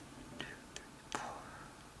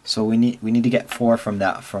we need to get 4 from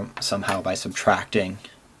that somehow by subtracting.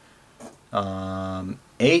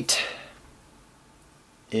 8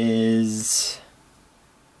 is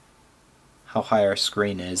how high our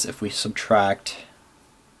screen is. If we subtract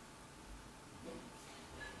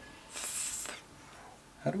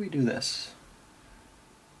How do we do this?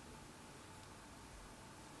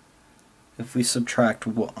 If we subtract,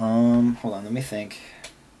 hold on, let me think.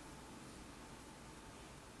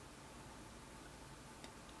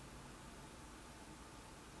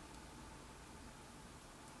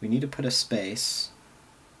 We need to put a space,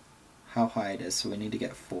 how high it is, so we need to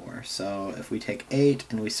get 4. So if we take 8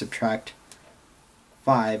 and we subtract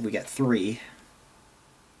 5, we get 3.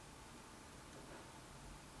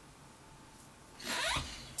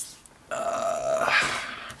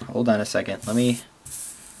 Hold on a second. Let me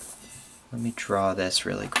draw this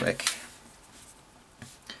really quick.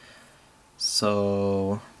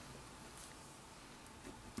 So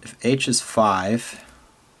if h is 5,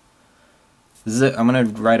 this is it. I'm going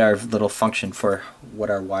to write our little function for what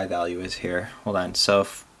our y value is here. Hold on. So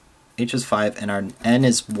if h is 5 and our n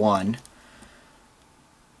is 1,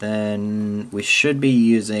 then we should be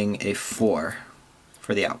using a 4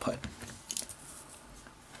 for the output.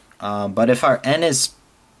 But if our n is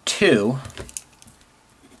 2,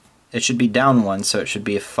 it should be down 1, so it should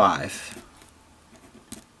be a 5.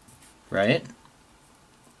 Right?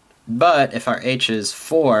 But if our h is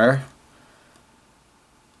 4,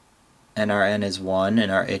 and our n is 1,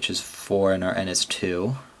 and our h is 4, and our n is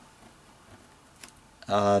 2,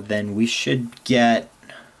 then we should get,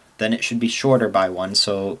 then it should be shorter by 1,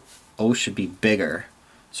 so O should be bigger.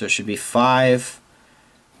 So it should be 5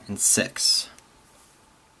 and 6.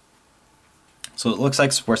 So it looks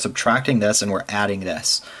like we're subtracting this and we're adding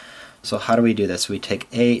this. So how do we do this? We take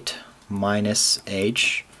 8 minus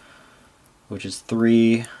h, which is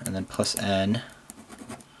 3, and then plus n.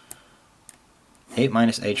 8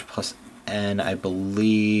 minus h plus n, I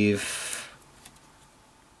believe,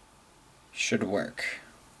 should work.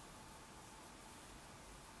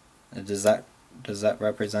 Does that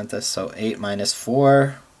represent this? So 8 minus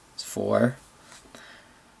 4 is 4.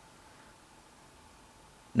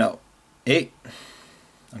 No, 8.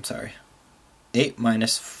 I'm sorry. 8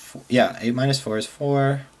 minus 4. Yeah, 8 minus 4 is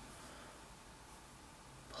 4.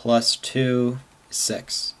 Plus 2 is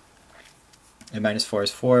 6. 8 minus 4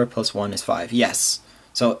 is 4, plus 1 is 5. Yes.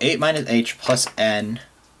 So 8 minus h plus n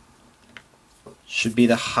should be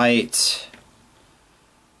the height.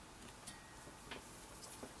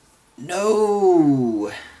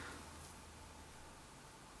 No!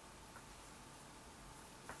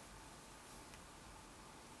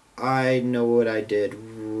 I know what I did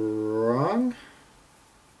wrong.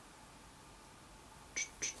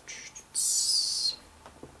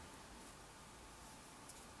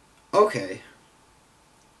 Okay.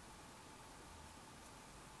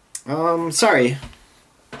 Sorry.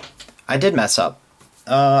 I did mess up.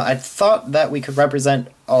 I thought that we could represent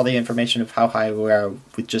all the information of how high we are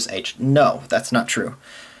with just h. No, that's not true.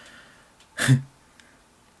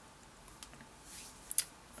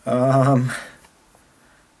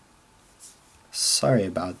 Sorry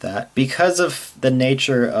about that. Because of the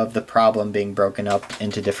nature of the problem being broken up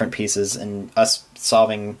into different pieces and us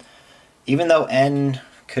solving, even though n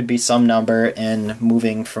could be some number and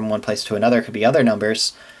moving from one place to another could be other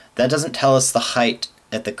numbers, that doesn't tell us the height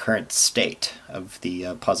at the current state of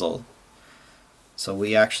the puzzle. So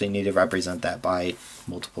we actually need to represent that by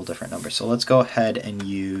multiple different numbers. So let's go ahead and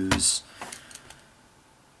use,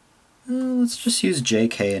 let's just use j,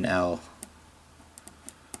 k, and l.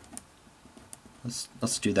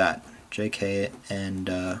 Let's do that, j, k, and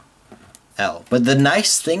l. But the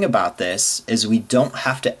nice thing about this is we don't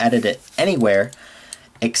have to edit it anywhere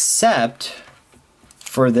except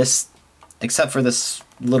for this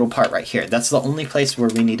little part right here. That's the only place where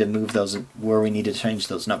we need to move those, where we need to change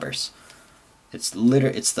those numbers. It's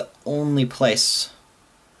the only place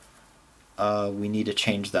we need to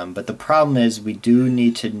change them. But the problem is we do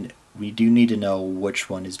need to know which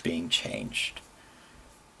one is being changed.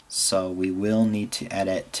 So we will need to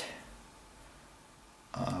edit.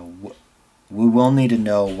 We will need to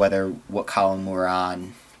know what column we're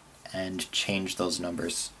on and change those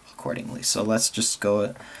numbers accordingly. So let's just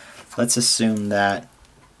go. Let's assume that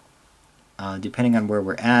depending on where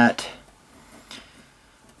we're at,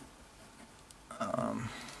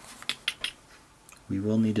 we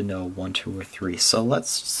will need to know 1, 2, or 3. So let's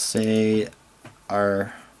say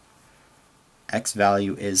our x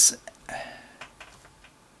value is,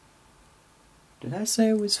 did I say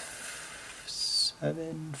it was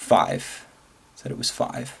 7? 5. I said it was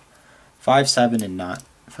 5. 5, 7, and not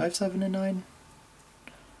 5, 7, and 9.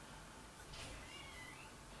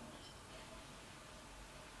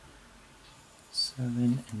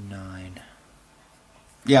 7 and 9.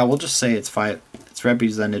 Yeah, we'll just say it's 5. It's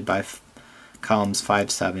represented by columns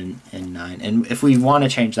 5, 7, and 9. And if we want to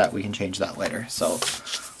change that, we can change that later. So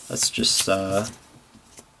let's just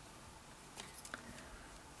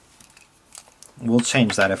we'll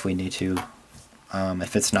change that if we need to,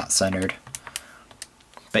 if it's not centered.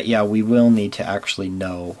 But yeah, we will need to actually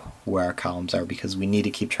know where our columns are because we need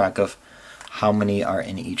to keep track of how many are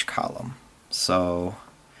in each column. So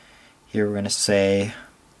here we're going to say,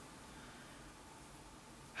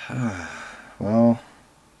 well,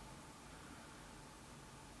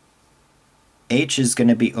 H is going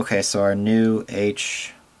to be, okay, so our new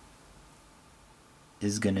H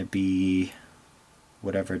is going to be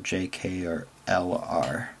whatever J, K, or L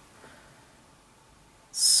are.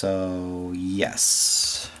 So,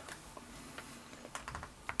 yes.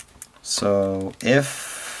 So, if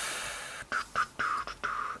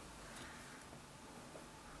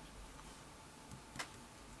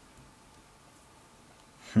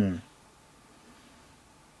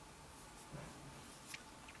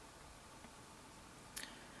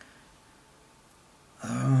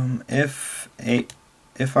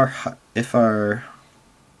if our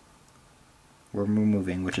we're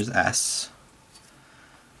moving, which is S.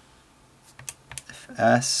 If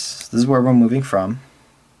S, this is where we're moving from.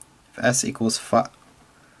 If S equals 5,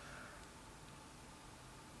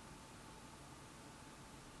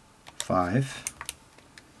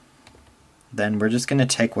 then we're just going to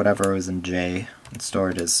take whatever was in J and store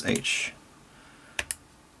it as H.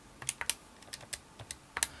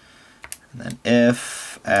 And then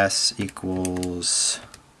if S equals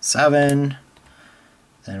 7,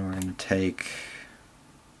 then we're going to take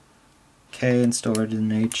K and store it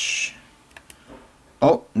in H.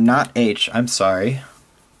 Oh, not H, I'm sorry.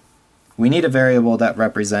 We need a variable that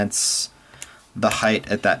represents the height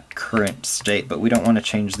at that current state, but we don't want to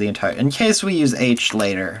change the entire, in case we use H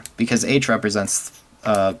later, because H represents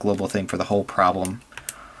a global thing for the whole problem.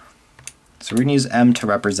 So we're going to use M to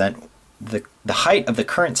represent the height of the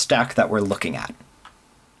current stack that we're looking at.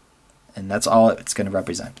 And that's all it's going to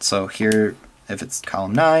represent. So here, if it's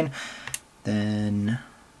column 9, then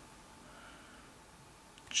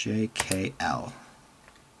JKL.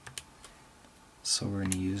 So we're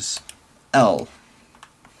going to use L.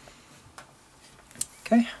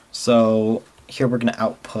 Okay, so here we're going to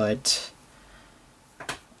output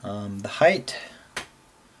the height,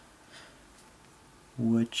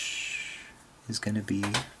 which is going to be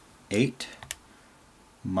 8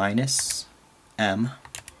 minus M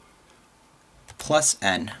plus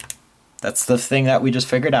N. That's the thing that we just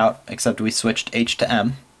figured out, except we switched H to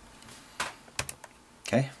M.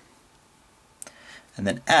 Okay. And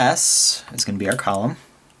then S is going to be our column.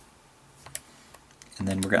 And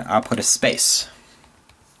then we're going to output a space.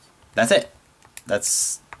 That's it.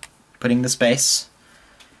 That's putting the space.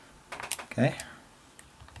 Okay.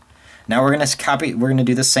 Now we're going to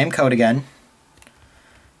do the same code again.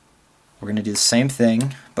 We're going to do the same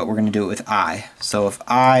thing, but we're going to do it with I. So if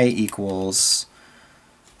I equals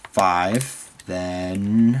 5,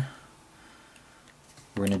 then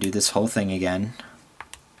we're going to do this whole thing again.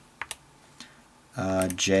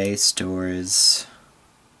 J stores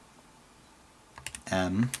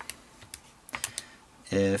M.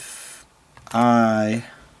 If I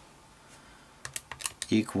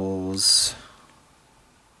equals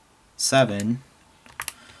 7,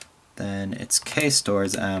 then it's K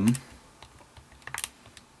stores M.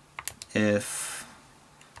 If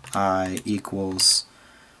I equals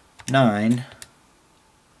 9,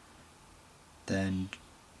 then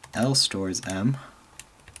L stores M.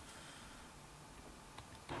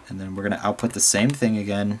 And then we're going to output the same thing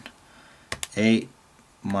again. 8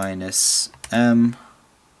 minus M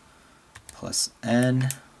plus N.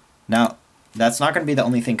 Now, that's not going to be the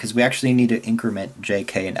only thing, because we actually need to increment J,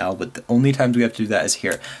 K, and L, but the only times we have to do that is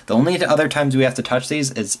here. The only other times we have to touch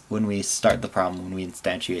these is when we start the problem, when we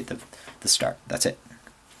instantiate the start. That's it.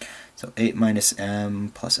 So 8 minus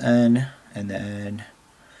M plus N, and then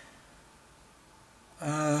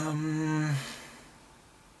I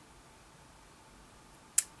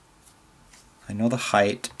know the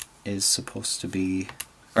height is supposed to be,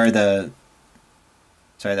 or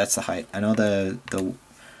sorry, that's the height. I know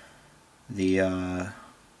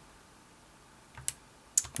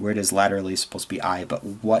where it is laterally is supposed to be I, but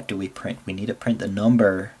what do we print? We need to print the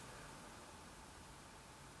number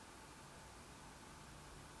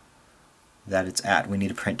that it's at. We need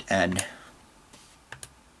to print N.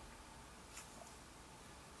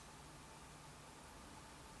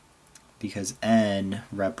 Because N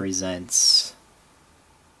represents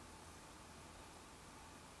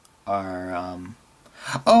our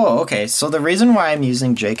oh, okay, so the reason why I'm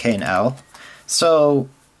using J, K, and L, so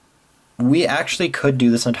we actually could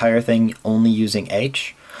do this entire thing only using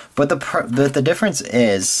H, but the difference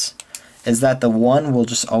is that the 1 will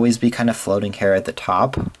just always be kind of floating here at the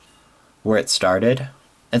top where it started,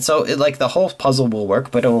 And so it, like, the whole puzzle will work,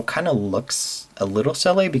 but it will kind of looks a little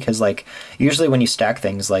silly because, like, usually when you stack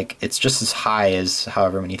things, like, it's just as high as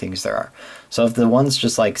however many things there are. So if the one's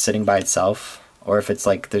just like sitting by itself, or if it's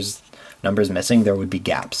like there's numbers missing, there would be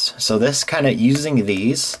gaps. So this kind of using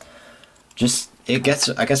these, just it gets,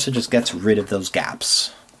 I guess it just gets rid of those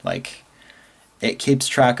gaps. Like, it keeps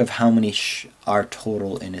track of how many are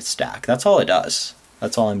total in its stack. That's all it does.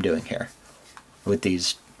 That's all I'm doing here with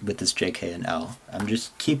these, with this JK and L. I'm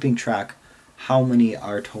just keeping track how many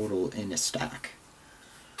are total in a stack.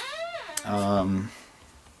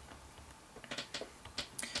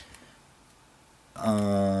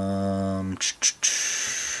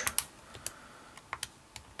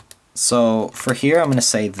 So for here, I'm going to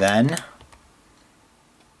say then.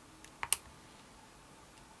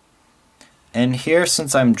 And here,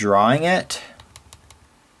 since I'm drawing it,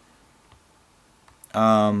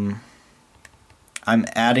 I'm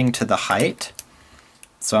adding to the height.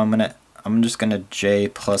 So I'm just gonna j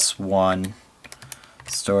plus 1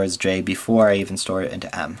 store as j before I even store it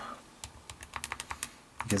into m.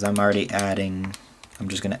 Because I'm already adding, I'm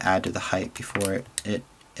just gonna add to the height before it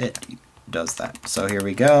does that. So here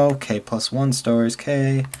we go, k plus 1 stores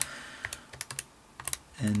k,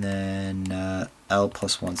 and then L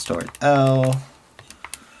plus 1 stored L.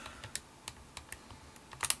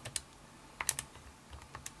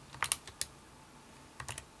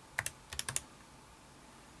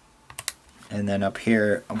 And then up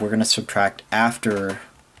here, we're going to subtract afterwards,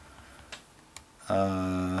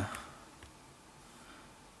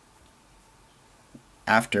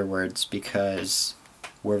 because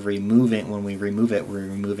we're removing, when we remove it, we're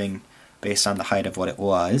removing based on the height of what it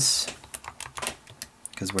was.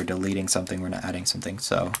 Because we're deleting something, we're not adding something.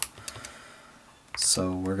 So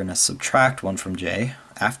we're going to subtract 1 from j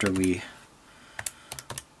after we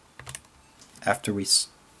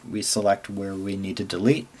select where we need to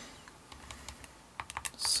delete.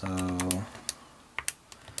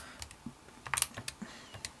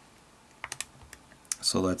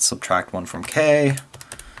 So let's subtract 1 from k,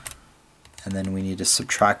 and then we need to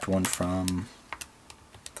subtract 1 from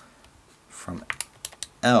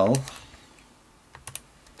L.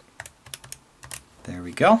 There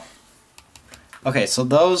we go. Okay, so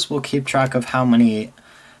those will keep track of how many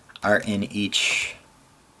are in each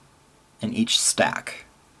stack.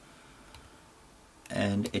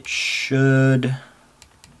 And it should,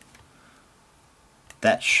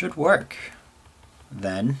 that should work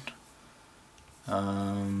then.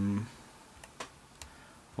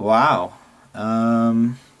 Wow.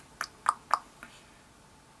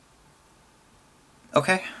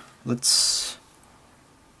 Okay, let's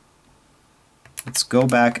go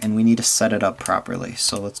back, and we need to set it up properly.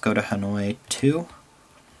 So let's go to Hanoi 2,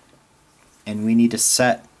 and we need to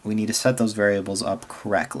set those variables up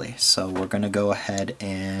correctly. So we're going to go ahead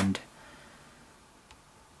and,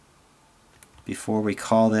 before we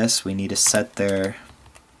call this, we need to set their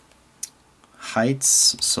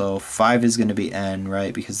heights. So 5 is going to be n,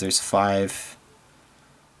 right? Because there's 5.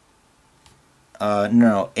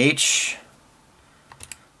 No, h.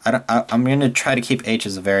 I'm going to try to keep h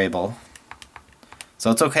as a variable. So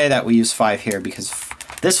it's okay that we use 5 here, because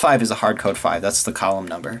this 5 is a hard code 5. That's the column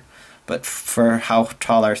number. But for how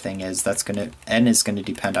tall our thing is, that's n is going to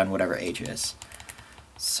depend on whatever h is.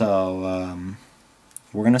 So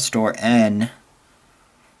we're going to store n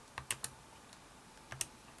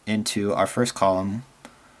into our first column,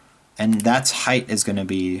 and that's height is going to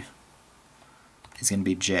be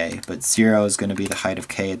j, but 0 is going to be the height of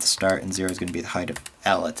k at the start, and 0 is going to be the height of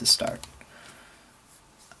L at the start.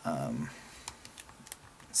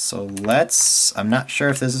 So I'm not sure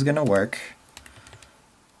if this is going to work.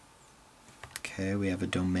 Okay, we have a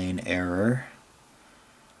domain error.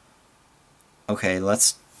 Okay,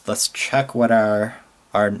 let's check what our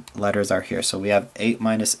letters are here. So we have 8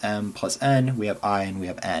 minus m plus n, we have I, and we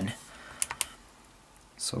have n.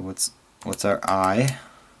 So what's our I?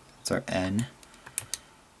 What's our n?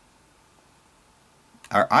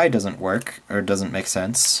 Our I doesn't work, or doesn't make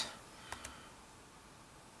sense.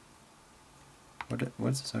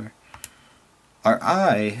 What's our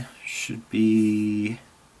I should be,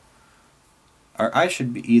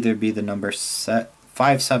 either be the number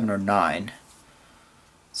 5, 7, or 9.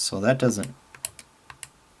 So that doesn't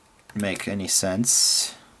make any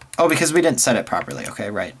sense. Oh, because we didn't set it properly. Okay,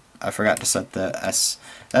 right. I forgot to set the S.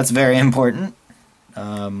 That's very important.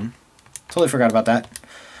 Totally forgot about that.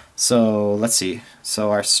 So let's see.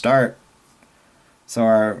 So our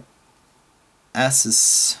S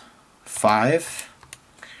is 5,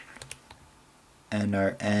 and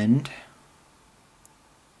our end,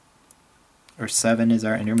 or 7 is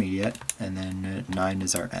our intermediate, and then 9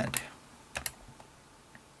 is our end.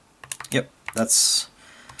 So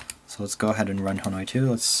let's go ahead and run Hanoi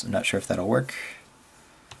 2. I'm not sure if that'll work.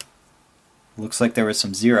 Looks like there were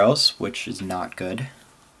some zeros, which is not good.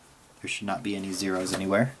 There should not be any zeros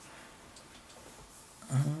anywhere.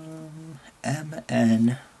 M,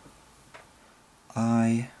 N,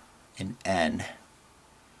 I, and N.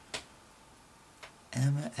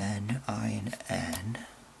 M, N, I, and N.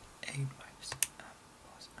 8 minus M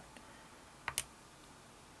plus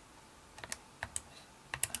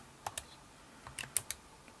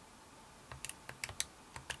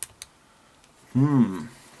N.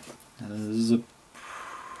 This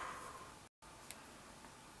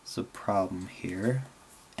is a problem here.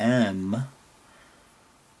 M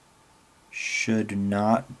should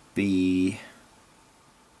not be...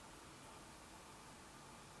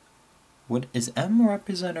 What is M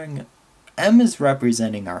representing? M is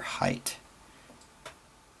representing our height.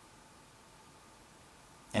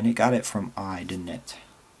 And it got it from I, didn't it?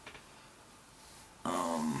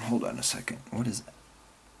 Hold on a second. What is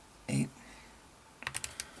 8?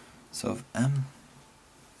 So if M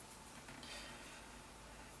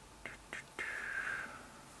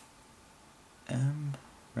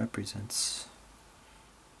represents...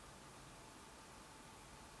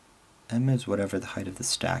 M is whatever the height of the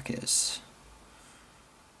stack is.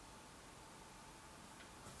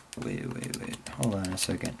 Wait. Hold on a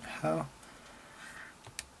second. How?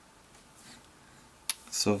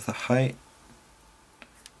 So if the height...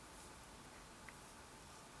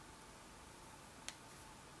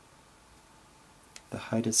 The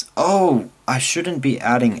height is... Oh! I shouldn't be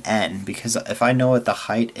adding n, because if I know what the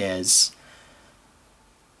height is...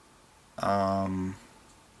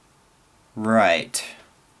 Right.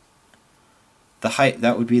 The height,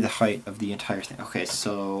 that would be the height of the entire thing. Okay,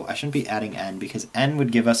 so I shouldn't be adding n, because n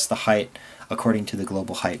would give us the height according to the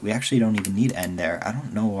global height. We actually don't even need n there. I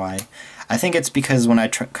don't know why. I think it's because when I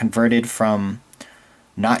converted from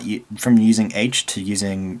using h to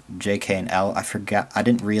using j, k, and l, I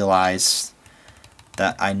didn't realize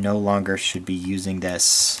that I no longer should be using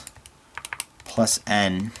this plus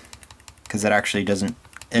n, because it actually doesn't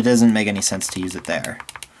make any sense to use it there.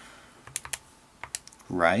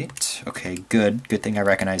 Right. Okay, good. Good thing I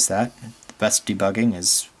recognize that. The best debugging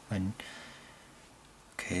is when...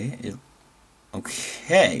 Okay.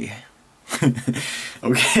 Okay.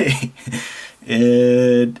 Okay.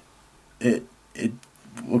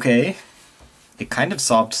 Okay. It kind of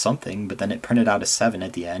solved something, but then it printed out a 7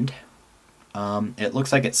 at the end. It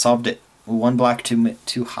looks like it solved it one block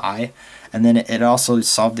too high, and then it also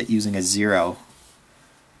solved it using a 0.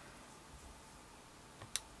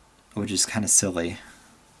 Which is kind of silly.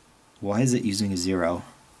 Why is it using a 0?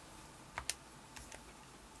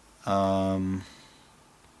 I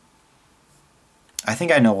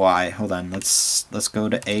think I know why. Hold on. Let's go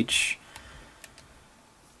to H.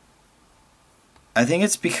 I think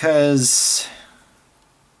it's because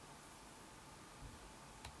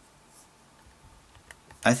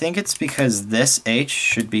this H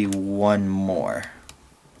should be one more.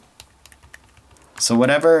 So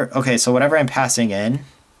whatever I'm passing in,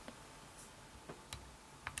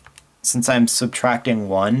 since I'm subtracting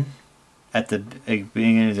 1 at the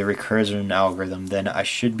beginning of the recursion algorithm, then I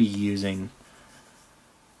should be using...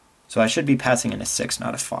 So I should be passing in a 6,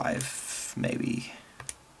 not a 5, maybe.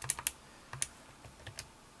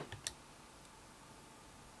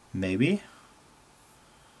 Maybe?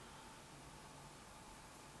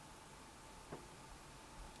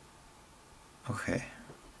 Okay.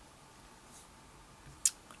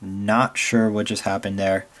 Not sure what just happened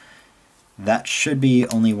there. That should be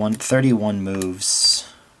only 31 moves,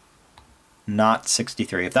 not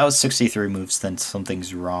 63. If that was 63 moves, then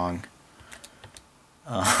something's wrong.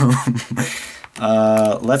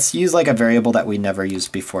 Let's use like a variable that we never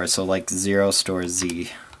used before, so like 0 store z.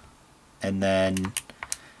 And then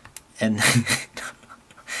in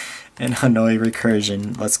Hanoi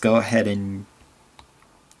recursion, let's go ahead and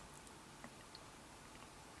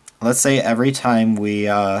let's say every time we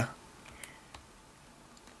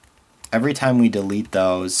delete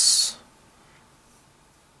those,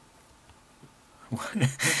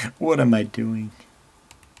 what am I doing?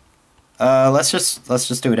 Let's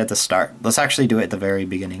just do it at the start. Let's actually do it at the very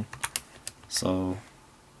beginning. So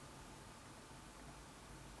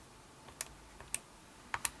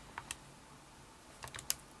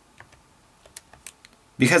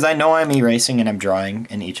because I know I'm erasing and I'm drawing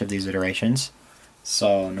in each of these iterations,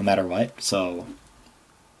 so no matter what, so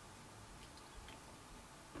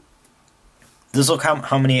this will count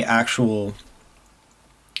how many actual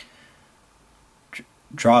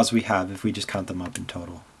draws we have if we just count them up in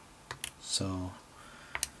total. So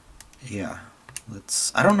yeah,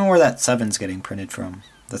 I don't know where that 7's getting printed from.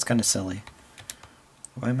 That's kind of silly.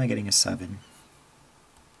 Why am I getting a 7?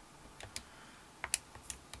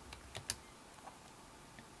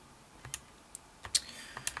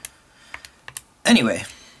 Anyway,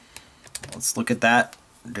 let's look at that.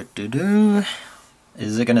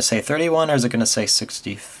 Is it going to say 31 or is it going to say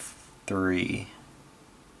 63?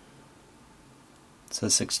 It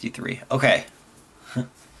says 63. Okay.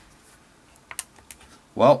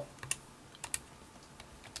 Well,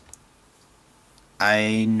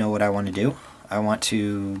 I know what I want to do. I want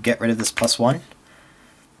to get rid of this +1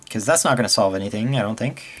 because that's not going to solve anything, I don't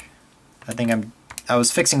think. I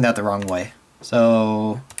was fixing that the wrong way.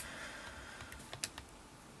 So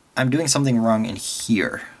I'm doing something wrong in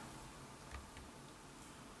here.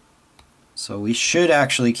 So we should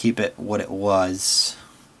actually keep it what it was.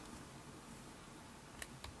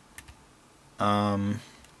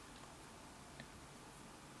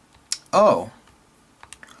 Oh.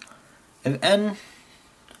 If n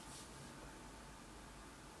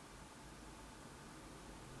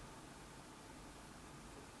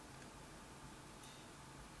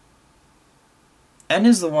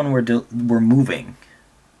is the one we're moving,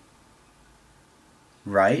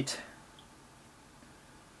 right?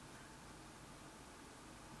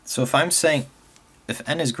 So if I'm saying if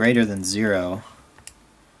n is greater than 0,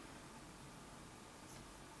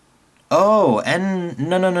 oh, n,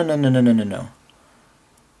 no.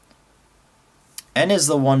 N is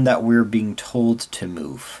the one that we're being told to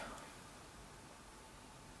move.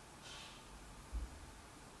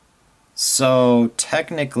 So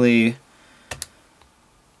technically,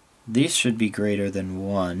 these should be greater than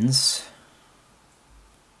 1s.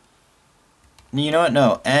 You know what?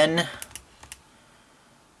 No, n,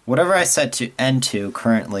 whatever I set to n to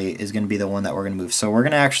currently is going to be the one that we're going to move. So we're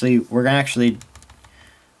going to actually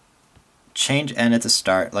change n at the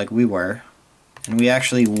start like we were. And we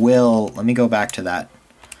actually will, let me go back to that,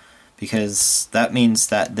 because that means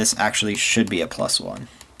that this actually should be a +1.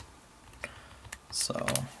 So,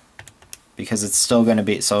 because it's still going to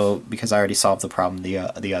be, so because I already solved the problem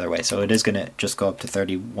the other way, so it is going to just go up to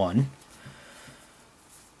 31.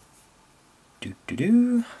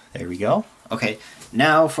 There we go. Okay,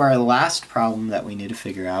 now for our last problem that we need to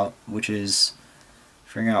figure out, which is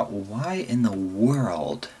figuring out why in the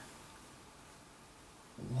world,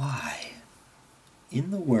 in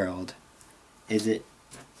the world is it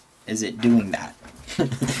doing that?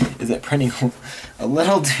 Is it printing a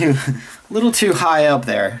little too high up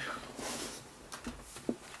there?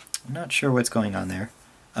 I'm not sure what's going on there.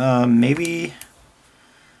 Maybe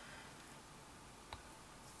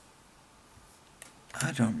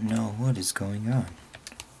I don't know what is going on.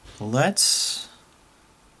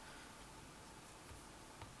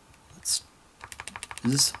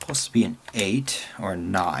 Is this supposed to be an 8 or a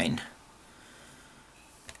 9?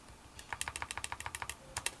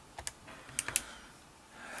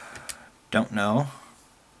 Don't know.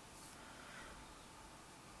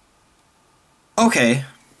 Okay,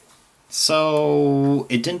 so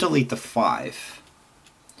it didn't delete the 5.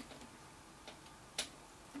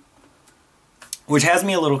 Which has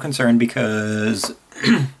me a little concerned because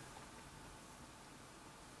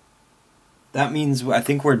that means I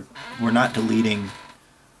think we're not deleting.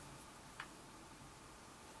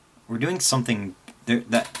 We're doing something there,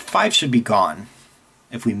 that 5 should be gone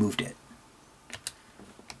if we moved it.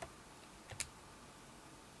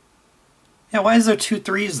 Yeah, why is there 2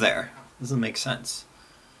 3s there? Doesn't make sense.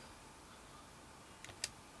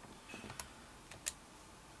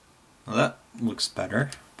 Well, that looks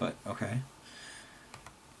better, but okay.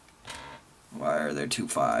 Why are there 2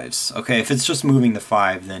 5s? Okay, if it's just moving the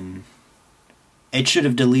 5, then it should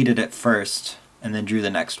have deleted it first and then drew the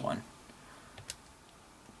next one.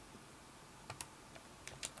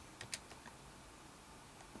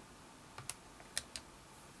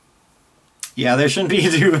 Yeah, there shouldn't be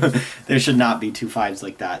there should not be 2 5s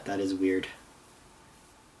like that. That is weird.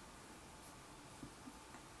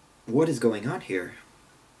 What is going on here?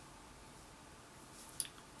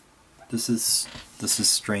 This is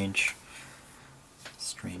strange.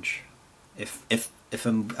 Strange. If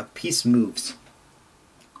a piece moves.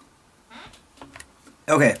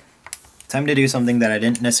 Okay. Time to do something that I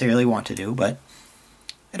didn't necessarily want to do, but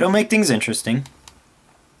it'll make things interesting.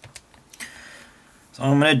 So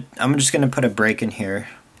I'm just gonna put a break in here.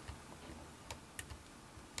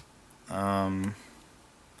 I'm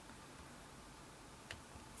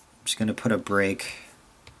just gonna put a break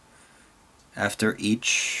after it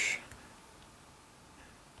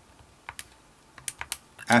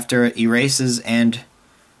erases and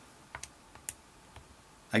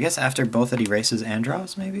I guess after both it erases and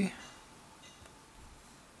draws, maybe?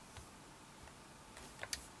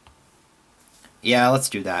 Yeah, let's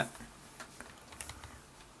do that.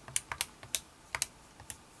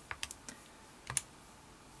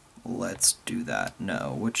 let's do that.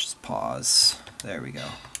 No, which is pause. There we go.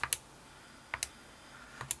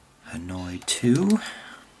 Hanoi 2.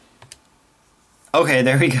 Okay,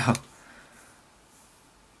 there we go.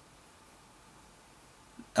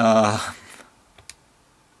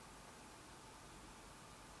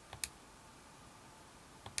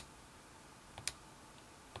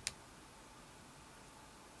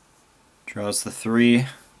 Draws the 3.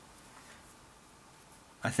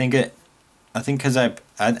 I think it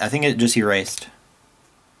just erased.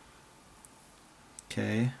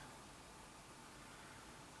 Okay.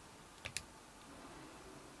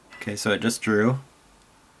 Okay, so it just drew.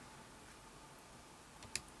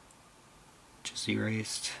 Just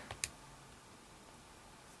erased.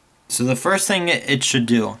 So the first thing it should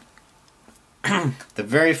do, the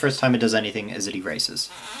very first time it does anything is it erases.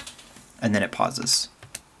 And then it pauses.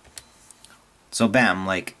 So bam,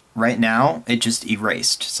 like right now it just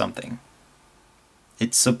erased something.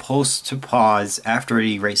 It's supposed to pause after it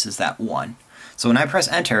erases that 1. So when I press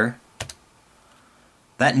enter,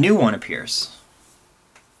 that new one appears,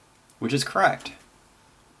 which is correct.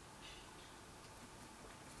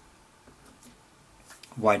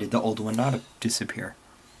 Why did the old one not disappear?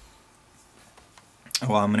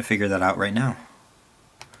 Well, I'm going to figure that out right now.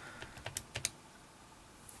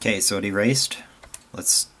 Okay, so it erased.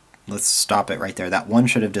 Let's stop it right there. That 1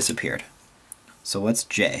 should have disappeared. So what's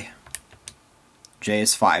J? J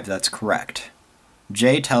is 5, that's correct.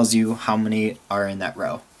 J tells you how many are in that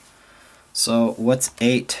row. So what's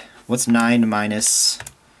 8? What's 9 minus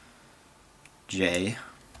J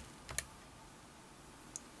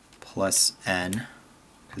plus N?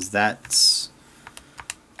 Because that's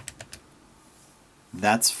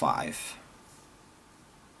 5.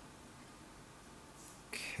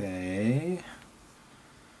 Okay.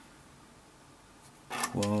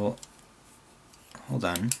 Well, hold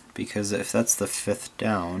on, because if that's the 5th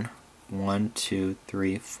down, 1, 2,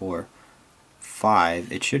 3, 4,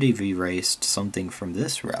 5, it should have erased something from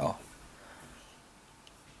this row,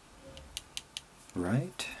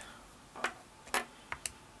 right?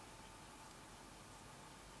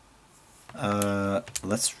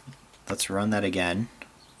 Let's run that again.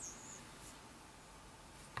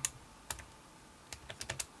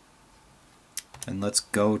 And let's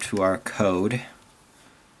go to our code.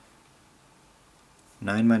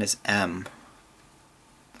 9 minus M.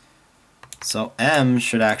 So M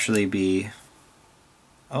should actually be,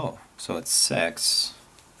 oh, so it's 6.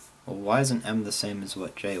 Well, why isn't M the same as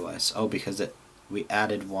what J was? Oh, because we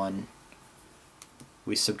added 1,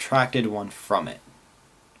 we subtracted 1 from it.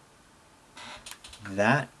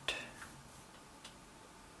 That,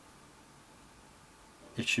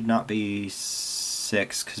 it should not be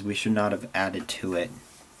 6 because we should not have added to it.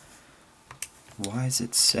 Why is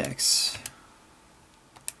it 6?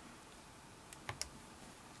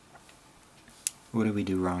 What did we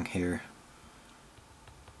do wrong here?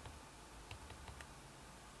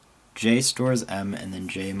 J stores M and then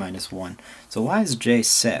J minus 1. So why is J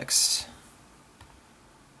 6?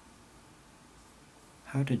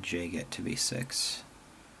 How did J get to be 6?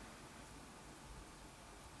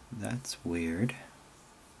 That's weird.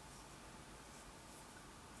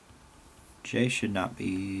 J should not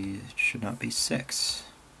be 6.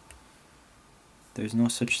 There's no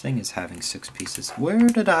such thing as having 6 pieces. Where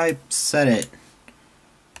did I set it?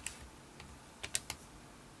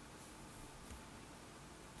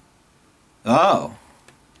 Oh.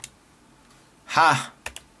 Ha!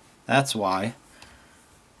 That's why.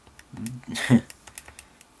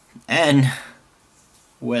 N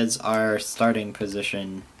was our starting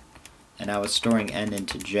position, and I was storing N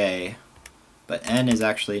into J, but N is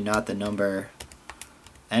actually not the number.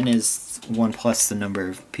 N is 1 plus the number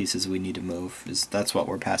of pieces we need to move. That's what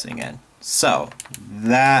we're passing in. So,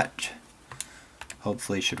 that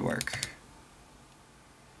hopefully should work.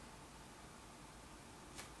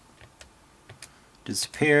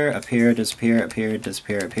 Disappear, appear, disappear, appear,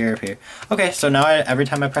 disappear, appear, appear. Okay, so now every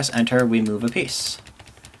time I press enter, we move a piece.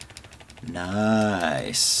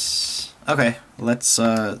 Nice. Okay, let's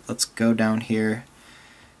go down here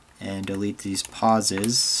and delete these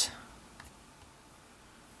pauses.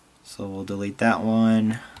 So we'll delete that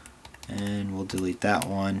one, and we'll delete that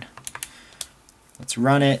one. Let's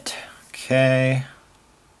run it. Okay.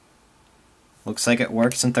 Looks like it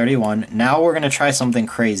works in 31. Now we're gonna try something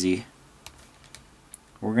crazy.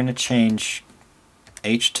 We're going to change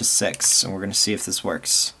H to 6, and we're going to see if this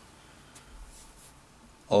works.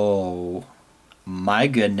 Oh my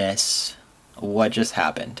goodness, what just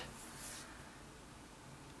happened?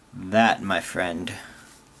 That, my friend,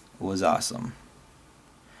 was awesome.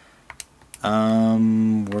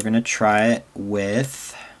 We're going to try it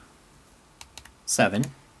with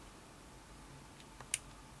 7.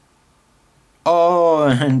 Oh,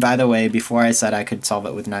 and by the way, before I said I could solve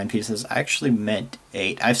it with 9 pieces, I actually meant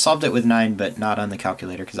 8. I've solved it with 9, but not on the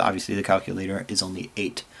calculator, because obviously the calculator is only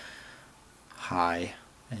 8 high,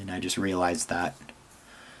 and I just realized that.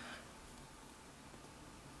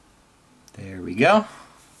 There we go,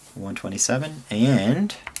 127,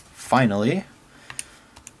 and finally,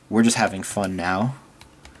 we're just having fun now.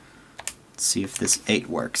 Let's see if this 8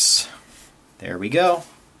 works. There we go.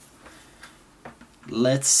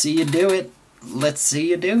 Let's see you do it. Let's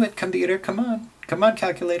see you do it, computer. Come on. Come on,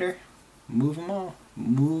 calculator. Move them all.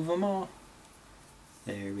 Move them all.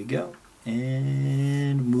 There we go.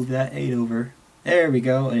 And move that 8 over. There we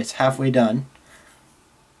go. And it's halfway done.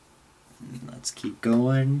 Let's keep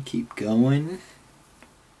going. Keep going.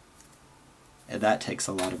 And that takes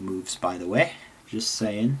a lot of moves, by the way. Just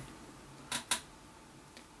saying.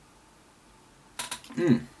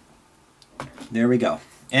 There we go.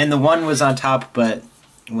 And the 1 was on top, but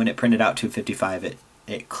when it printed out 255,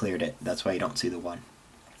 it cleared it. That's why you don't see the 1.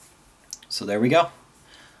 So there we go.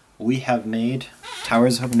 We have made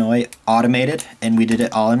Towers of Hanoi automated, and we did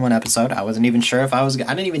it all in one episode. I wasn't even sure if I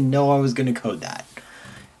didn't even know I was going to code that.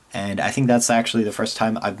 And I think that's actually the first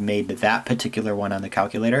time I've made that particular one on the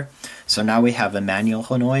calculator. So now we have a manual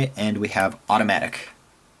Hanoi, and we have automatic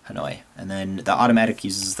Hanoi. And then the automatic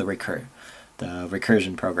uses the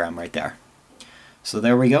recursion program right there. So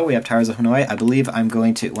there we go, we have Towers of Hanoi. I believe I'm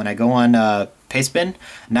going to, when I go on pastebin,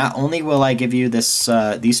 not only will I give you this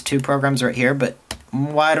these 2 programs right here, but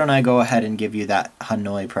why don't I go ahead and give you that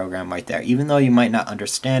Hanoi program right there, even though you might not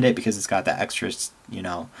understand it because it's got that extra,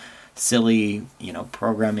 silly,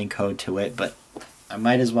 programming code to it, but I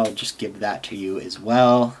might as well just give that to you as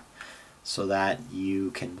well so that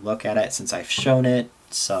you can look at it since I've shown it.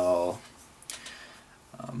 So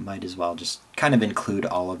might as well just kind of include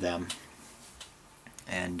all of them.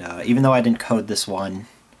 And even though I didn't code this one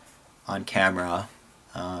on camera,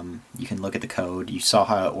 you can look at the code. You saw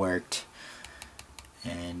how it worked,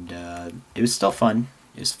 and it was still fun.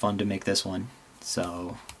 It was fun to make this one.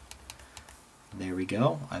 So there we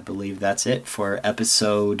go. I believe that's it for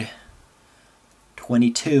episode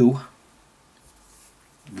 22.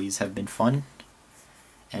 These have been fun.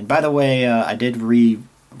 And by the way, I did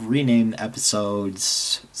rename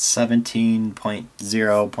episodes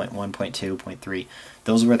 17.0.1.2.3.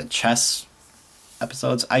 Those were the chess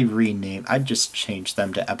episodes. I just changed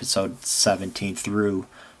them to episode 17 through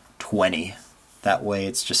 20. That way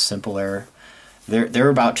it's just simpler. They're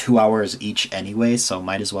about 2 hours each anyway, so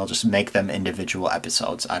might as well just make them individual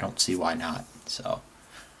episodes. I don't see why not. So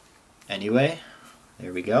anyway,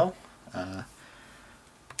 there we go.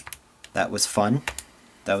 That was fun.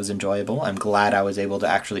 That was enjoyable. I'm glad I was able to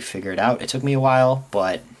actually figure it out. It took me a while,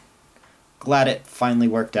 but glad it finally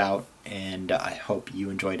worked out, and I hope you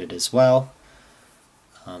enjoyed it as well.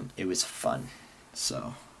 It was fun.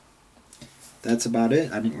 So that's about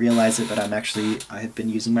it. I didn't realize it, but I have been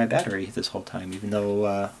using my battery this whole time, even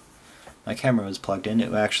though my camera was plugged in.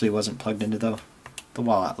 It actually wasn't plugged into the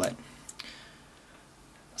wall outlet.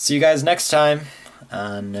 See you guys next time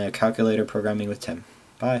on Calculator Programming with Tim.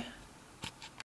 Bye.